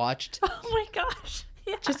minutes watched. Oh my gosh.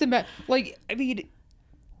 Yeah. Just imagine, like, I mean,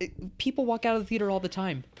 people walk out of the theater all the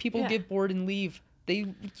time. People Yeah. get bored and leave. They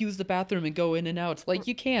use the bathroom and go in and out. Like,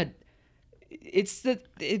 you can't.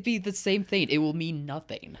 It'd be the same thing. It will mean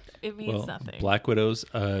nothing. It means Well, nothing. Black Widow's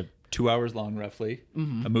 2 hours long, roughly. A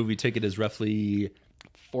movie ticket is roughly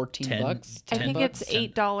 14 10 bucks. I 10 think bucks? it's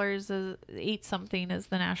 $8 8 something is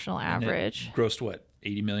the national and it average. grossed what?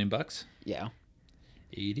 80 million bucks? Yeah.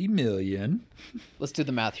 80 million Let's do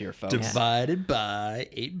the math here, folks. divided by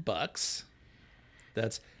 $8.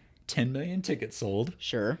 That's 10 million tickets sold.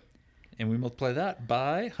 Sure. And we multiply that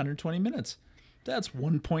by 120 minutes. That's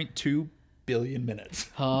 1.2 billion minutes.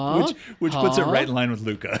 Huh? Which puts it Huh? right in line with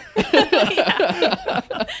Luca.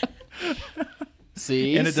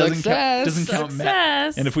 See? And it Success. doesn't count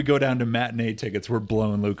Success. And if we go down to matinee tickets, we're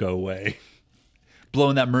blowing Luca away.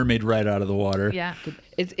 Blowing that mermaid right out of the water. Yeah.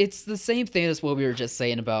 It's the same thing as what we were just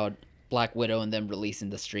saying about Black Widow and them releasing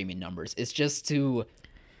the streaming numbers. It's just to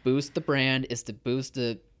boost the brand. It's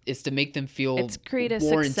to make them feel It's create a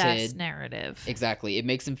warranted. success narrative. Exactly. It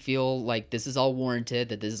makes them feel like this is all warranted,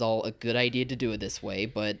 that this is all a good idea to do it this way.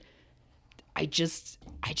 But I just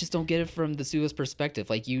don't get it from the studio's perspective.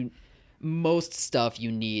 Like, most stuff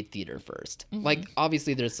you need theater 1st. Mm-hmm. Like,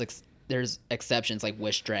 obviously there's exceptions like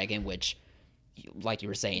Wish Dragon, which, like you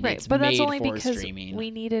were saying, Right. it's But that's made only for because streaming.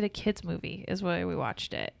 we needed a kids movie is why we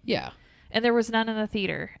watched it. Yeah. And there was none in the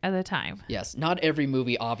theater at the time. Yes. Not every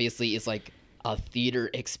movie obviously is like a theater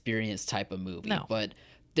experience type of movie, No. but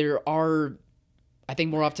there are, I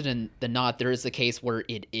think more often than not, there is a case where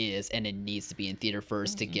it is and it needs to be in theater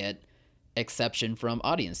 1st to get exception from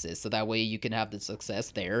audiences. So that way you can have the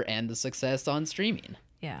success there and the success on streaming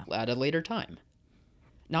Yeah. at a later time.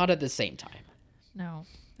 Not at the same time. No.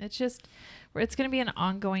 It's just it's going to be an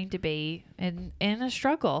ongoing debate and a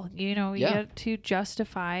struggle. You know, you Yeah. have to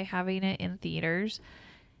justify having it in theaters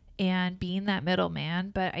and being that middleman.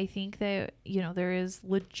 But I think that, you know, there is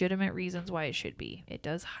legitimate reasons why it should be. It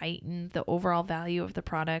does heighten the overall value of the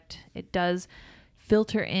product. It does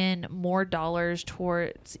filter in more dollars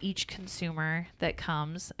towards each consumer that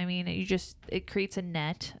comes. I mean, it creates a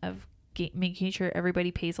net of making sure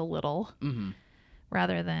everybody pays a little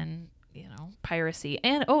rather than, you know, piracy.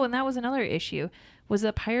 And that was another issue, was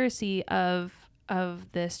the piracy of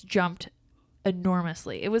this jumped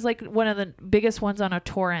enormously. It was like one of the biggest ones on a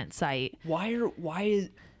torrent site. Why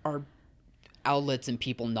are outlets and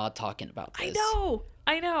people not talking about this?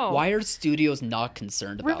 I know. Why are studios not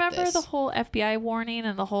concerned about Remember this? the whole FBI warning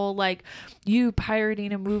and the whole, like, you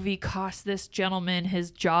pirating a movie cost this gentleman his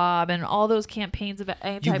job and all those campaigns about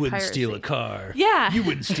anti-piracy. You wouldn't steal a car. Yeah. You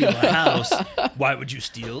wouldn't steal a house. Why would you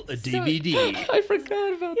steal a DVD? I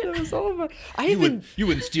forgot about those. Oh my! You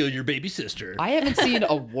wouldn't steal your baby sister. I haven't seen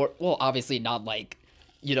a well, obviously not like,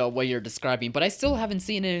 you know, what you're describing, but I still haven't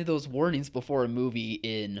seen any of those warnings before a movie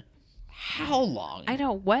in how long? I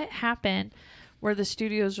know what happened where the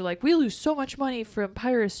studios are like, we lose so much money from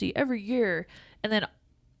piracy every year. And then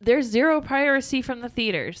there's zero piracy from the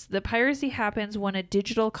theaters. The piracy happens when a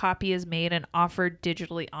digital copy is made and offered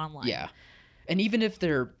digitally online. Yeah. And even if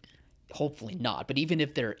they're, hopefully not, but even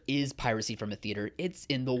if there is piracy from a theater, it's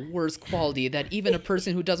in the worst quality that even a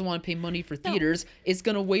person who doesn't want to pay money for theaters is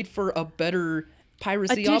going to wait for a better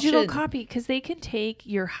piracy a digital option. copy, because they can take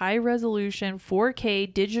your high resolution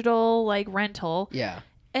 4K digital like rental Yeah.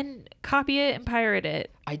 and copy it and pirate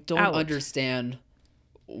it. I don't out. understand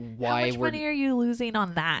How why much money are you losing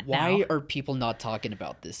on that why now? are people not talking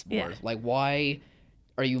about this more? Yeah. Like, why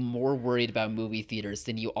are you more worried about movie theaters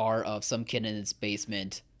than you are of some kid in his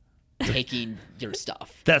basement taking your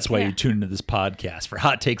stuff? That's why Yeah. you tune into this podcast for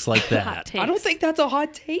hot takes like that. Hot takes. I don't think that's a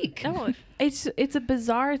hot take. No, it's a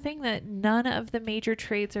bizarre thing that none of the major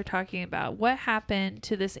trades are talking about. What happened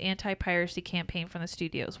to this anti-piracy campaign from the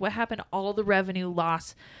studios? What happened to all the revenue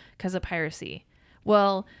loss because of piracy?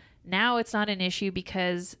 Well, now it's not an issue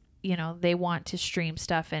because, they want to stream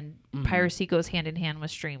stuff, and piracy goes hand in hand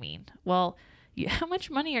with streaming. Well, how much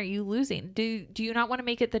money are you losing? Do you not want to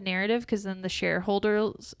make it the narrative? Because then the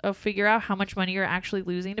shareholders will figure out how much money you're actually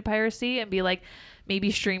losing to piracy and be like, maybe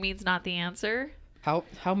streaming's not the answer.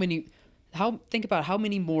 Think about how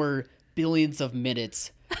many more billions of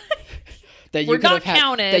minutes that We're you could not have had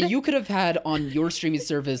counted. that you could have had on your streaming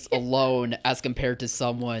service alone as compared to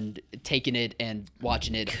someone taking it and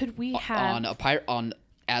watching it Could we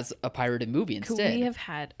as a pirated movie Could instead. we have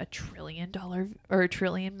had $1 trillion or $1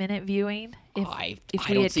 trillion minute viewing if I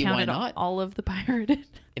we don't had see why counted not. all of the pirated?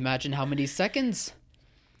 Imagine how many seconds.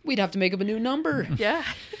 We'd have to make up a new number. Yeah.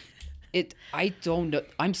 I don't know.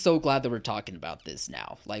 I'm so glad that we're talking about this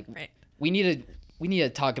now. Like, Right. we need to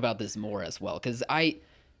talk about this more as well, because I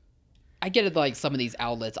get it. Like, some of these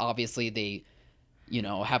outlets, obviously they,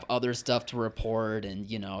 have other stuff to report, and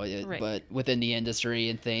Right. but within the industry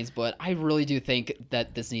and things. But I really do think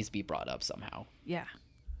that this needs to be brought up somehow. Yeah.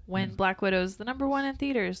 When Black Widow's the number one in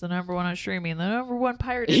theaters, the number one on streaming, the number one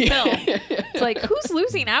pirated film. It's like, who's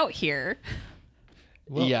losing out here?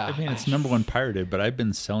 Well, Yeah. I mean, it's number one pirated, but I've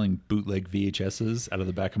been selling bootleg VHSs out of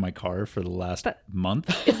the back of my car for the last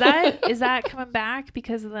month. Is that coming back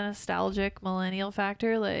because of the nostalgic millennial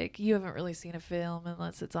factor? Like, you haven't really seen a film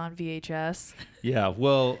unless it's on VHS. Yeah,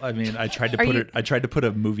 well, I mean, I tried to Are put you- I tried to put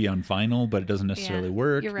a movie on vinyl, but it doesn't necessarily Yeah,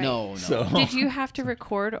 work. You're right. No. So Did you have to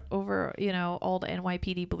record over, old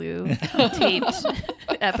NYPD Blue taped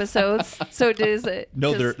episodes? So does it?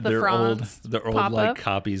 No, does the they're old. Franz They're old pop like up?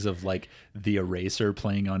 copies of like The Eraser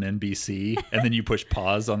playing on NBC, and then you push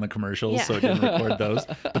pause on the commercials, Yeah. so it didn't record those.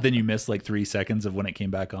 But then you miss like 3 seconds of when it came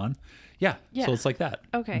back on. Yeah, Yeah. so it's like that.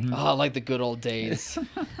 Okay. Oh, like the good old days.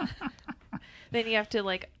 Then you have to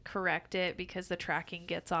like correct it because the tracking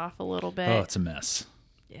gets off a little bit. Oh, it's a mess.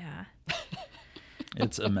 Yeah.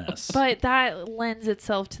 It's a mess. But that lends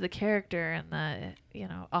itself to the character and the,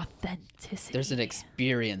 authenticity. There's an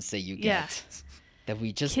experience that you get Yeah. that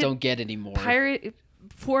we just Kid- don't get anymore.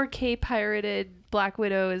 4K pirated Black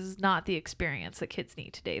Widow is not the experience that kids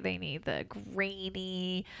need today. They need the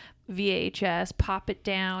grainy VHS, pop it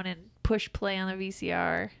down and push play on the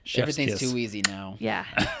VCR. Chef's Everything's kiss. too easy now. Yeah.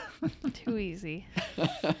 Too easy.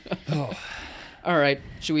 All right,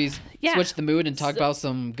 should we Yeah. switch the mood and talk about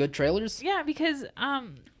some good trailers? Yeah, because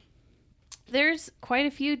there's quite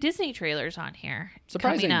a few Disney trailers on here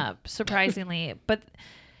Surprising. coming up, surprisingly.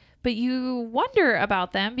 But you wonder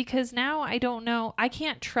about them because now I don't know. I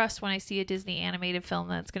can't trust when I see a Disney animated film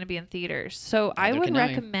that's going to be in theaters. So I Neither would can I.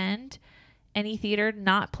 recommend any theater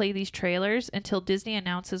not play these trailers until Disney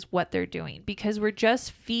announces what they're doing, because we're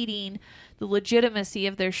just feeding the legitimacy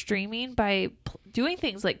of their streaming by doing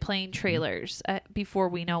things like playing trailers before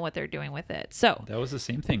we know what they're doing with it. So That was the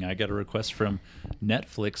same thing. I got a request from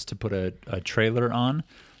Netflix to put a trailer on.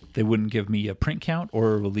 They wouldn't give me a print count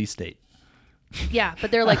or a release date. yeah,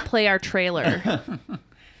 but they're like, play our trailer.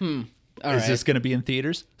 All Is right. this going to be in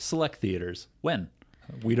theaters? Select theaters. When?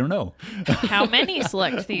 We don't know. How many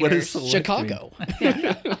select What theaters? is select Chicago.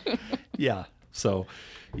 Yeah. So,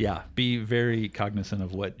 yeah, be very cognizant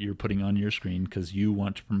of what you're putting on your screen because you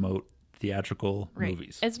want to promote theatrical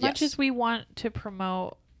movies. As much Yes. as we want to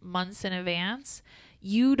promote months in advance,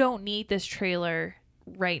 you don't need this trailer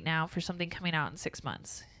right now for something coming out in 6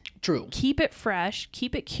 months. True. Keep it fresh,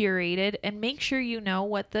 keep it curated, and make sure you know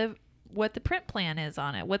what the print plan is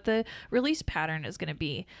on it, what the release pattern is going to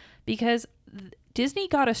be, because Disney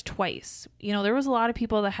got us twice. There was a lot of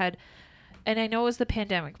people that had, and I know it was the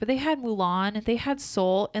pandemic, but they had Mulan, they had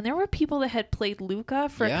Soul, and there were people that had played Luca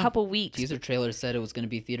for a Yeah. couple weeks. Teaser trailer said it was going to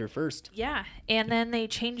be theater first. Yeah, and then they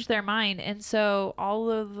changed their mind, and so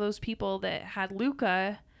all of those people that had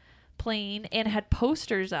Luca playing and had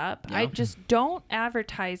posters up, I just don't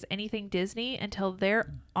advertise anything Disney until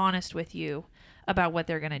they're honest with you about what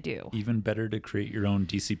they're gonna do. Even better to create your own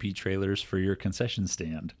DCP trailers for your concession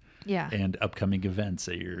stand Yeah, and upcoming events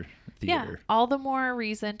at your yeah. theater. All the more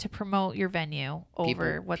reason to promote your venue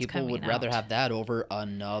over what's people coming would out. rather have that over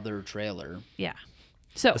another trailer. Yeah,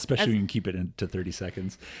 So Especially when you can keep it into 30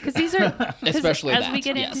 seconds. because these are 'cause Especially as we that,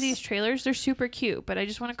 get yes. into these trailers, they're super cute. But I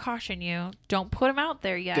just want to caution you: don't put them out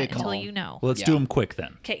there yet Good until call. you know. Well, let's do Yeah. them quick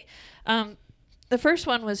then. Okay. The first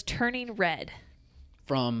one was Turning Red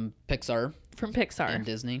From Pixar from Pixar. and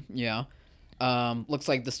Disney. Yeah. Looks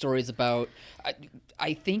like the story's about.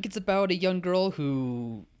 I think it's about a young girl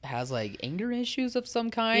who has like anger issues of some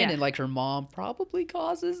kind, Yeah. and like her mom probably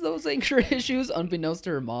causes those anger issues unbeknownst to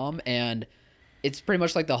her mom, and it's pretty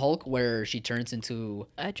much like the Hulk where she turns into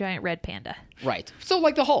A giant red panda. right. So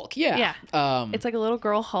like the Hulk, yeah. Yeah. It's like a little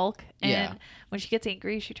girl Hulk, and Yeah. when she gets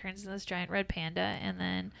angry, she turns into this giant red panda, and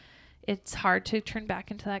then it's hard to turn back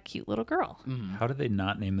into that cute little girl. How did they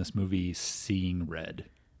not name this movie Seeing Red?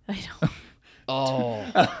 I know. Oh,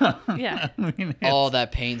 Yeah. I mean, oh,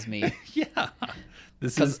 that pains me. yeah.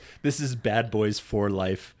 This is Bad Boys for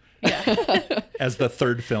Life as the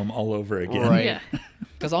third film all over again. Right. Yeah.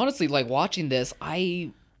 Because honestly, like watching this,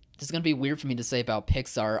 this is gonna be weird for me to say about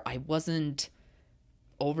Pixar. I wasn't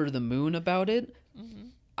over the moon about it.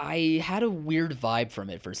 I had a weird vibe from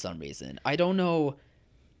it for some reason. I don't know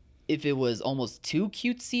if it was almost too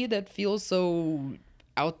cutesy that feels so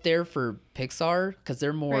out there for Pixar because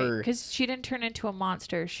they're more. Because she didn't turn into a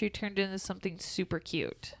monster. She turned into something super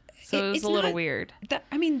cute. So it was It's a little not- weird.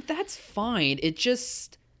 I mean, that's fine. It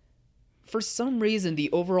just, for some reason, the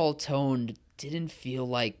overall tone didn't feel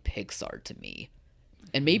like Pixar to me.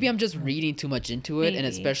 And maybe I'm just reading too much into it, and Maybe.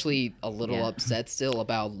 especially a little Yeah. upset still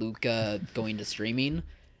about Luca going to streaming.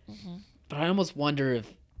 But I almost wonder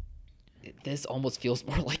if this almost feels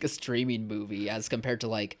more like a streaming movie as compared to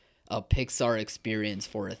like a Pixar experience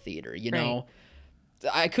for a theater, you know?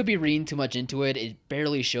 I could be reading too much into it. It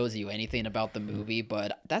barely shows you anything about the movie,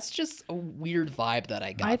 but that's just a weird vibe that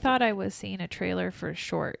I got. I from thought I was seeing a trailer for a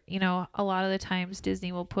short. You know, a lot of the times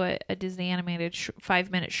Disney will put a Disney animated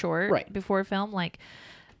 5-minute short Right. before film. Like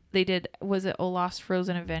they did, was it Olaf's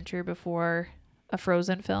Frozen Adventure before a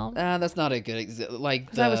Frozen film? That's not a good like.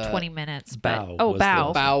 Because that was 20 minutes. Bao But was the-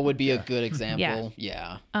 Bao. Bao would be a good example.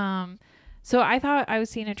 Yeah. So I thought I was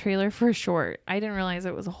seeing a trailer for a short. I didn't realize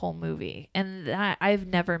it was a whole movie, and I've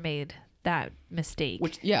never made that mistake.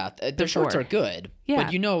 Which the shorts Before. are good, Yeah.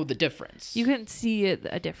 but you know the difference. You can see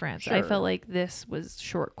a difference. I Sure. felt like this was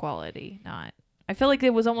short quality, not. I felt like it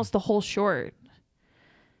was almost the whole short.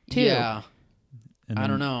 Too. Yeah. And I then-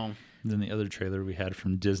 don't know. Then the other trailer we had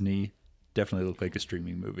from Disney definitely looked like a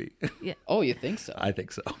streaming movie. Oh, you think so? I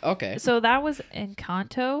think so. Okay. So that was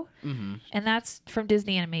Encanto, and that's from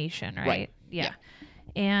Disney Animation, right? Right. Yeah.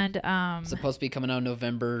 And Supposed to be coming out in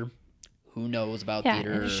November. Who knows about yeah,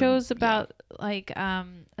 theater? and it shows about like a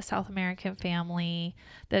South American family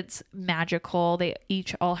that's magical. They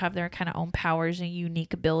each all have their kind of own powers and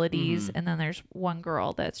unique abilities, and then there's one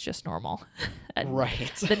girl that's just normal. Right.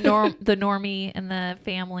 the normie in the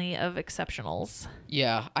family of exceptionals.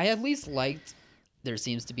 Yeah, I at least liked there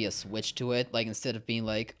seems to be a switch to it. Like instead of being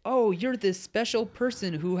like, oh, you're this special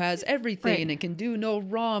person who has everything Right. and can do no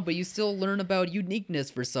wrong, but you still learn about uniqueness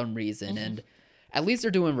for some reason. And at least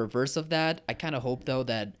they're doing reverse of that. I kind of hope though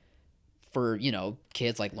that for,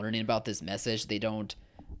 kids like learning about this message, they don't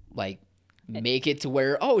like make it to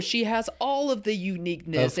where, oh, she has all of the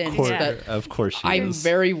uniqueness and course, Yeah. of course she I'm is.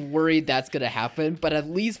 very worried that's going to happen, but at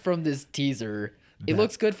least from this teaser, it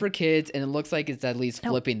looks good for kids, and it looks like it's at least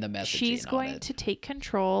flipping the message. She's going to take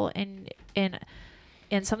control, and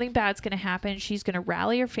something bad's going to happen. She's going to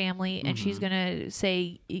rally her family, and she's going to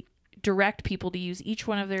say direct people to use each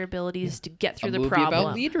one of their abilities to get through a the movie problem.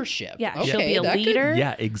 about leadership. Yeah, okay, she'll be a that could- leader.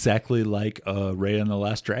 Yeah, exactly like Raya and the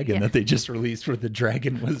Last Dragon Yeah. that they just released where the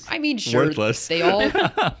dragon was I mean, sure, worthless.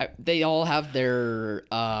 they all have their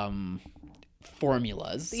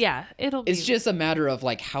formulas. Yeah, it'll be. It's just a matter of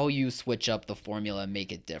like how you switch up the formula and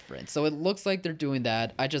make it different. So it looks like they're doing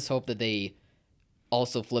that. I just hope that they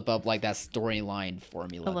also flip up like that storyline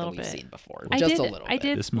formula that little we've bit. seen before. I Just did, a little I bit.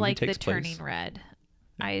 did This movie like the takes place- Turning Red.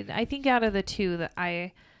 I think out of the two that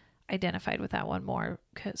I identified with that one more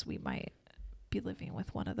because we might be living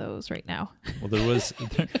with one of those right now. Well,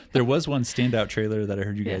 there was one standout trailer that I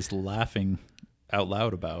heard you guys laughing out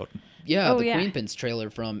loud about. Yeah, Oh, the yeah. Queenpins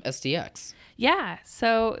trailer from STX. Yeah,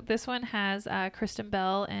 so this one has Kristen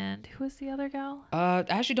Bell and who is the other gal? I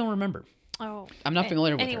actually don't remember. Oh, I'm not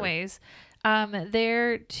familiar with her. Anyways,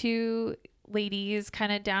 they're two ladies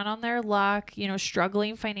kind of down on their luck,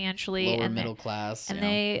 struggling financially, Lower and middle class. and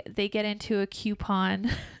yeah. they get into a coupon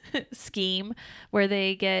scheme where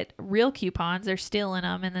they get real coupons, they're stealing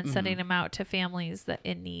them and then sending them out to families that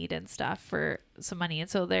in need and stuff for some money. And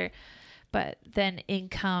so but then in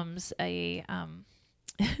comes a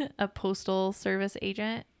a postal service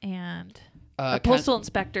agent and A postal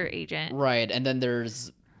inspector agent. Right, and then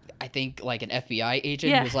there's, I think, like an FBI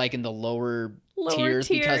agent Yeah. who's like in the lower tiers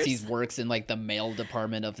because he works in like the mail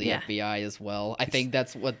department of the FBI as well. I think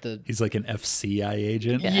that's what the... He's like an FCI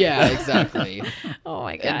agent. Yeah, exactly. Oh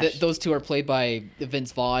my And gosh. those two are played by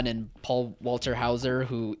Vince Vaughn and Paul Walter Hauser,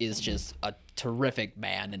 who is just a terrific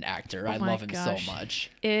man and actor. I my love him gosh. so much.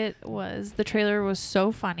 The trailer was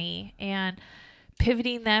so funny, and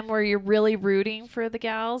pivoting them where you're really rooting for the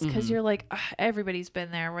gals because you're like, "Ugh," everybody's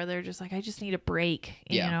been there where they're just like, I just need a break,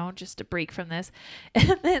 you know, just a break from this.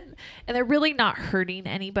 And they're really not hurting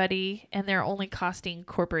anybody, and they're only costing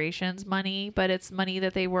corporations money, but it's money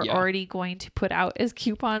that they were already going to put out as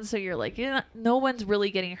coupons. So you're like, yeah, no one's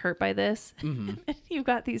really getting hurt by this. And you've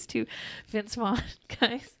got these two Vince Vaughn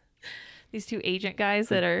guys. These two agent guys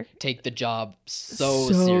that are Take the job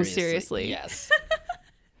so seriously. Yes.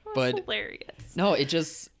 but But hilarious. no, it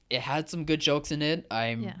had some good jokes in it.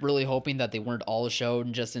 I'm Yeah. really hoping that they weren't all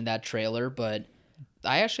shown just in that trailer, but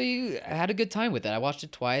I actually had a good time with it. I watched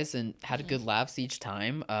it twice and had a good laughs each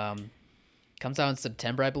time. Comes out in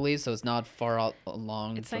September, I believe, so it's not far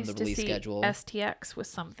along It's from nice the to release see schedule. STX with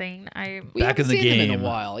something. We Back haven't in the seen them in game. a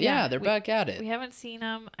while. Yeah, they're back at it. We haven't seen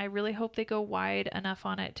them. I really hope they go wide enough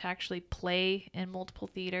on it to actually play in multiple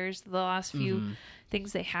theaters. The last few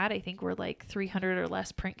things they had, I think, were like 300 or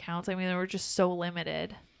less print counts. I mean, they were just so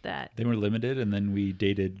limited that. They were limited, and then we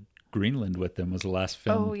dated Greenland with them was the last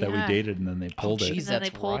film that we yeah. dated, and then they pulled it. geez. And then they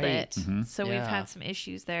That's pulled right. it. So we've Yeah. had some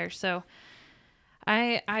issues there. So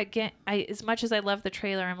I as much as I love the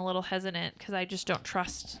trailer, I'm a little hesitant because I just don't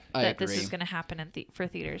trust I that this agree. is going to happen for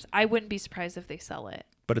theaters. I wouldn't be surprised if they sell it.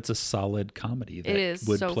 But it's a solid comedy that is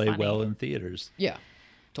would so play funny. well in theaters. Yeah,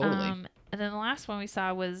 totally. And then the last one we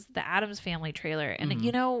saw was the Addams Family trailer. And Mm-hmm.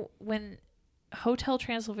 you know, when Hotel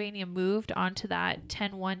Transylvania moved onto that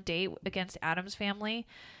 10-1 date against Addams Family,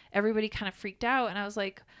 everybody kind of freaked out. And I was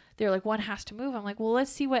like, they're like, one has to move. I'm like, well,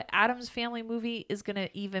 let's see what Addams Family movie is going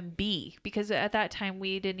to even be. Because at that time,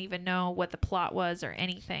 we didn't even know what the plot was or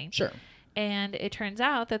anything. Sure. And it turns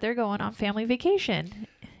out that they're going on family vacation.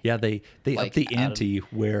 Yeah, they Like upped the Adam- ante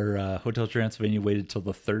where Hotel Transylvania waited till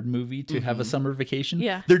the third movie to have a summer vacation.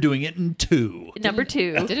 Yeah. They're doing it in 2. Number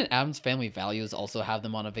 2. Didn't Adam's Family Values also have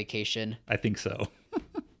them on a vacation? I think so.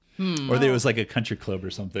 Or there was like a country club or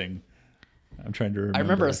something. I'm trying to remember. I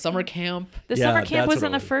remember a summer camp. The Yeah, summer camp that's was what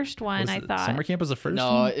in it the was. first one, Was I it- thought. Summer camp was the first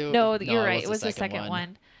No, one? No, you're right. was It was the second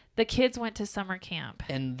one. The kids went to summer camp.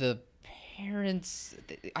 And the parents,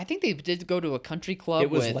 I think they did go to a country club It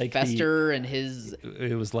was with like Fester and his.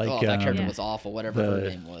 It was like Oh, that character Yeah. was awful. Whatever her the-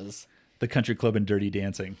 name was. the country club and Dirty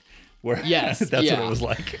Dancing. Where Yes, that's what yeah. it was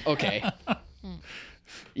like. Okay.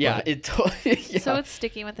 Yeah, But- it totally. Yeah. So it's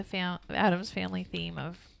sticking with the Addams Family theme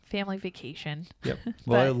of family vacation. Yep.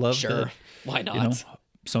 Well, I But- love sure. that. Why not? You know,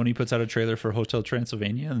 Sony puts out a trailer for Hotel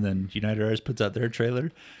Transylvania, and then United Artists puts out their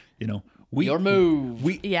trailer. You know, Your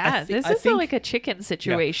move. Yeah, this is like a chicken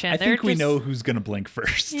situation. I They're think we just- know who's gonna blink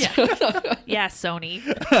first. Yeah, yeah, Sony.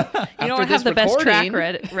 You don't this have the best track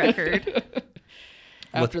recording- record.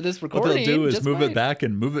 After this What recording, they'll do is just move wait. it back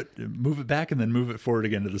and move it back, and then move it forward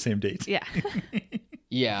again to the same date. Yeah,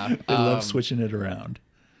 Yeah. They love switching it around.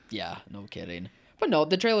 Yeah, no kidding. But no,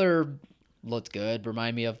 the trailer looked good.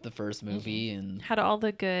 Remind me of the first movie, and had all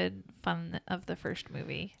the good fun of the first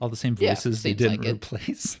movie. All the same Yeah, voices they seems didn't like it.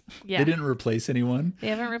 replace. Yeah. They didn't replace anyone. They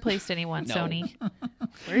haven't replaced anyone. No. Sony.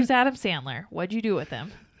 Where's Adam Sandler? What'd you do with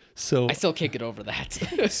him? So I still can't get over that.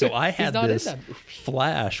 So I had not in this that movie.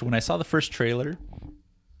 flash when I saw the first trailer.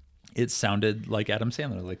 It sounded like Adam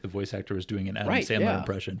Sandler, like the voice actor was doing an Adam Right, Sandler yeah.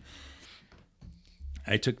 impression.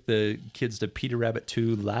 I took the kids to Peter Rabbit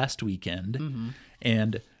 2 last weekend, Mm-hmm.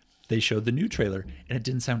 and they showed the new trailer, and it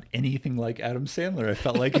didn't sound anything like Adam Sandler. I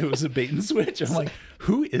felt like it was a bait and switch. I'm like,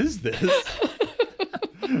 who is this?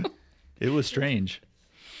 It was strange.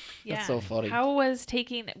 Yeah. so funny. How was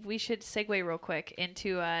taking? We should segue real quick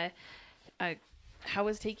into how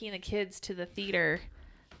was taking the kids to the theater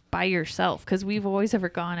by yourself? Because we've always ever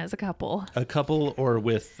gone as a couple. A couple or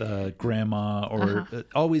with grandma or Uh-huh.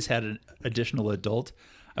 always had an additional adult.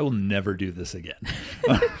 I will never do this again.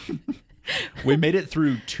 We made it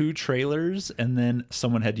through 2 trailers and then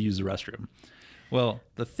someone had to use the restroom. Well,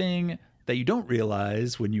 the thing that you don't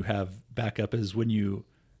realize when you have backup is when you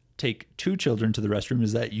take 2 children to the restroom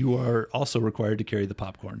is that you are also required to carry the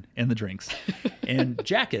popcorn and the drinks and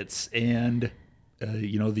jackets and the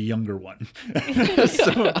younger one.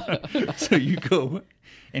 so you go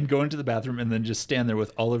into the bathroom and then just stand there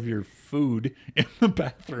with all of your food in the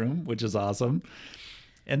bathroom, which is awesome.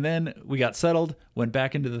 And then we got settled, went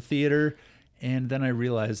back into the theater, And then I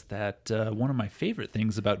realized that one of my favorite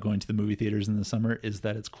things about going to the movie theaters in the summer is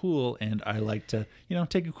that it's cool, and I like to,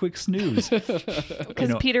 take a quick snooze.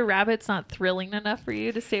 Because Peter Rabbit's not thrilling enough for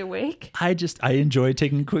you to stay awake. I enjoy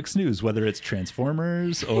taking a quick snooze, whether it's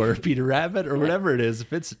Transformers or Peter Rabbit or whatever it is.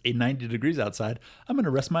 If it's 90 degrees outside, I'm going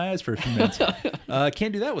to rest my eyes for a few minutes.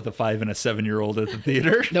 Can't do that with a 5 and a 7-year-old at the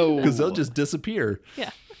theater. No. Because they'll just disappear.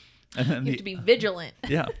 Yeah. And then You have to be vigilant.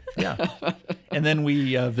 Yeah. And then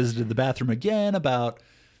we visited the bathroom again about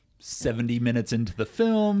 70 minutes into the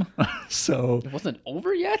film. So It wasn't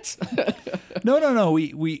over yet? no.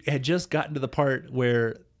 We had just gotten to the part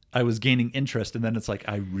where I was gaining interest, and then it's like,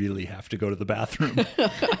 I really have to go to the bathroom.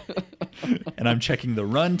 And I'm checking the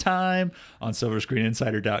runtime on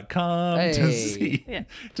silverscreeninsider.com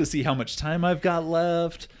to see how much time I've got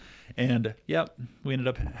left. And we ended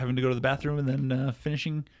up having to go to the bathroom and then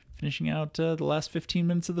finishing out the last 15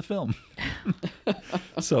 minutes of the film.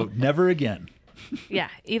 So never again. Yeah,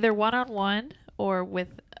 either one-on-one or with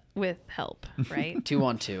help, right?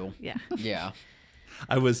 2-on-2. Yeah. Yeah.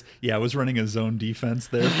 I was running a zone defense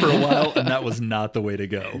there for a while, and that was not the way to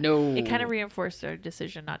go. No. It kind of reinforced our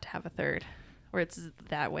decision not to have a third, where it's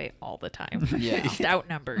that way all the time. Yeah. Just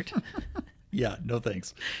outnumbered. Yeah, no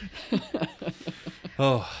thanks.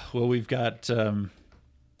 Oh, well, we've got,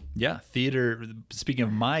 theater. Speaking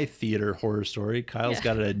of my theater horror story, Kyle's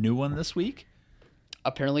got a new one this week.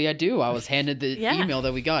 Apparently I do. I was handed the email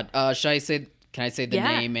that we got. Can I say the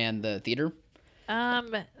name and the theater?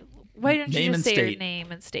 Why don't you just say your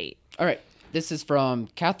name and state? All right. This is from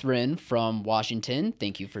Catherine from Washington.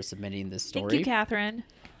 Thank you for submitting this story. Thank you, Catherine.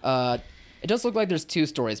 It does look like there's 2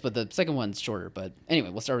 stories, but the second one's shorter. But anyway,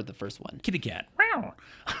 we'll start with the first one. Kitty cat. I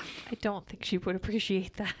don't think she would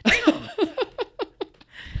appreciate that.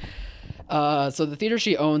 So the theater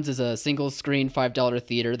she owns is a single-screen $5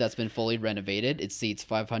 theater that's been fully renovated. It seats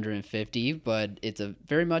 550, but it's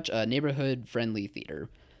very much a neighborhood-friendly theater.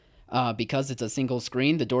 Because it's a single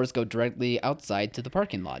screen, the doors go directly outside to the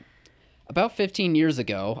parking lot. About 15 years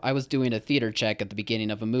ago, I was doing a theater check at the beginning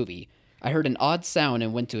of a movie. I heard an odd sound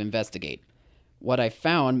and went to investigate. What I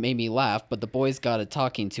found made me laugh, but the boys got a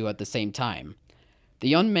talking to at the same time. The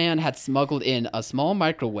young man had smuggled in a small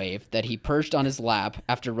microwave that he perched on his lap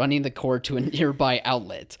after running the cord to a nearby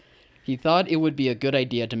outlet. He thought it would be a good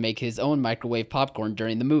idea to make his own microwave popcorn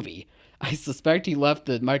during the movie. I suspect he left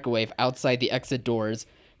the microwave outside the exit doors,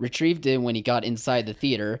 retrieved it when he got inside the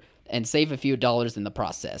theater, and saved a few dollars in the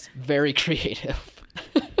process. Very creative.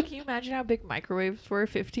 Can you imagine how big microwaves were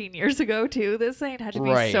 15 years ago, too? This thing had to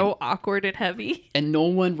be so awkward and heavy. And no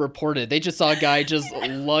one reported. They just saw a guy just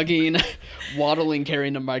lugging, waddling,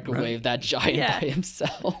 carrying a microwave that giant by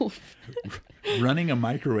himself. Running a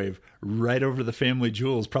microwave right over the family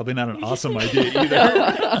jewels, probably not an awesome idea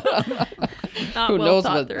either. Not Who well knows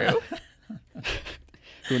thought what through.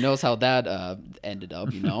 Who knows how that ended up,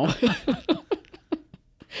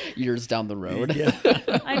 years down the road. Yeah.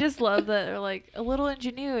 I just love that they're like, a little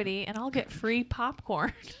ingenuity and I'll get free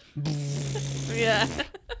popcorn. Yeah.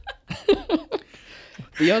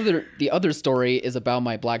 The other story is about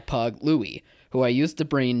my black pug, Louie, who I used to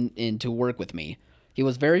bring in to work with me. He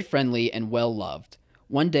was very friendly and well loved.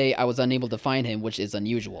 One day I was unable to find him, which is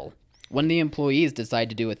unusual. One of the employees decided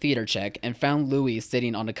to do a theater check and found Louie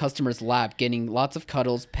sitting on a customer's lap getting lots of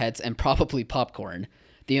cuddles, pets, and probably popcorn.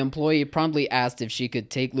 The employee promptly asked if she could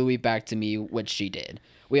take Louie back to me, which she did.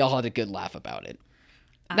 We all had a good laugh about it.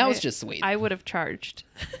 That was just sweet. I would have charged.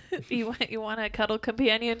 You want a cuddle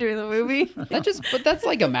companion during the movie? But that's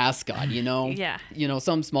like a mascot, Yeah.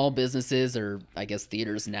 Some small businesses or I guess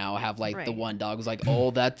theaters now have like the Right. one dog who's like,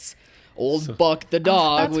 oh, that's old Buck the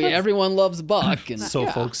dog. Everyone loves Buck. And So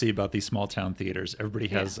folksy about these small town theaters. Everybody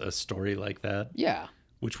has a story like that. yeah.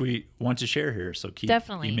 Which we want to share here. So keep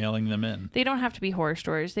Definitely. emailing them in. They don't have to be horror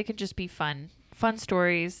stories. They could just be fun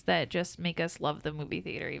stories that just make us love the movie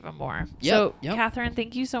theater even more. Yep, So, yep. Catherine,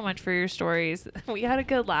 thank you so much for your stories. We had a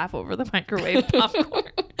good laugh over the microwave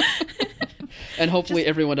popcorn. And hopefully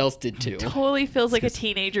everyone else did too. Totally feels like a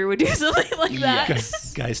teenager would do something like that.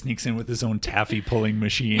 Guy sneaks in with his own taffy pulling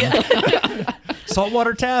machine.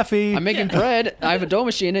 Saltwater taffy. I'm making bread. I have a dough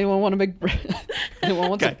machine. Anyone want to make bread? Anyone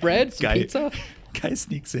want some bread? Some pizza? Guy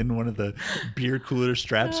sneaks in one of the beer cooler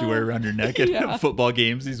straps you wear around your neck at football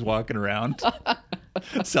games. He's walking around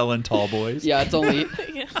selling tall boys. Yeah, it's only...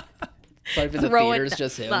 Yeah. Sorry for the Throwing theater, it's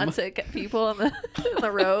just him. lots of people in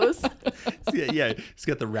the rows. Yeah. He's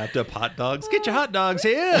got the wrapped up hot dogs. Get your hot dogs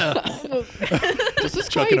here. Does this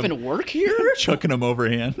guy Chucking even work here? Chucking them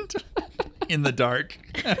overhand in the dark.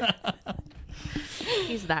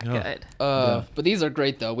 He's that good. But these are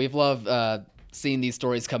great, though. We've loved seeing these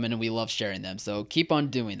stories come in, and we love sharing them. So keep on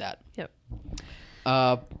doing that. Yep.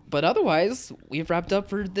 But otherwise, we've wrapped up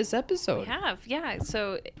for this episode. Yeah.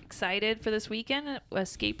 So excited for this weekend.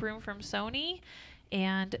 Escape Room from Sony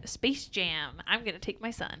and Space Jam. I'm gonna take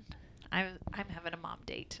my son. I'm having a mom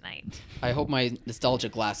date tonight. I hope my nostalgia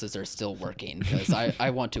glasses are still working because I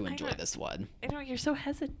want to enjoy this one. I know you're so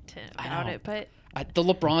hesitant about know. it, but The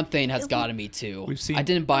LeBron thing has gotten me too. We've seen- I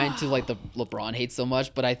didn't buy into like the LeBron hate so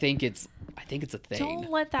much, but I think it's a thing.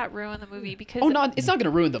 don't let that ruin the movie because It's not going to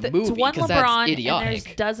ruin the movie it's one because LeBron that's idiotic. and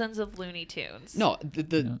there's dozens of Looney Tunes. No,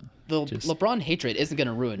 the just- LeBron hatred isn't going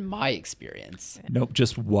to ruin my experience. Nope.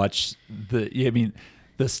 Just watch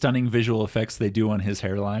the stunning visual effects they do on his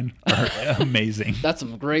hairline are amazing. That's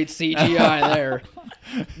some great CGI there.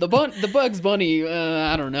 The Bugs Bunny,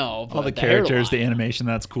 I don't know. All the but characters, the hairline, animation,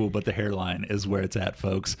 that's cool, but the hairline is where it's at,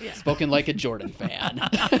 folks. spoken like a Jordan fan.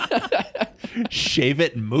 Shave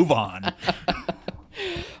it and move on.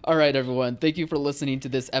 All right, everyone. Thank you for listening to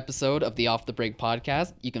this episode of the Off the Break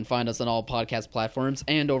podcast. You can find us on all podcast platforms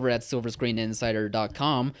and over at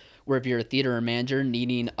silverscreeninsider.com, where if you're a theater or manager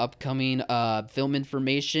needing upcoming film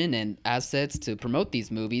information and assets to promote these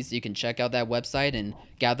movies, you can check out that website and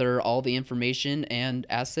gather all the information and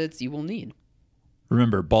assets you will need.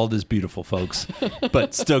 Remember, bald is beautiful, folks,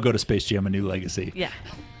 but still go to Space Jam: A New Legacy. Yeah.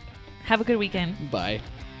 Have a good weekend. Bye.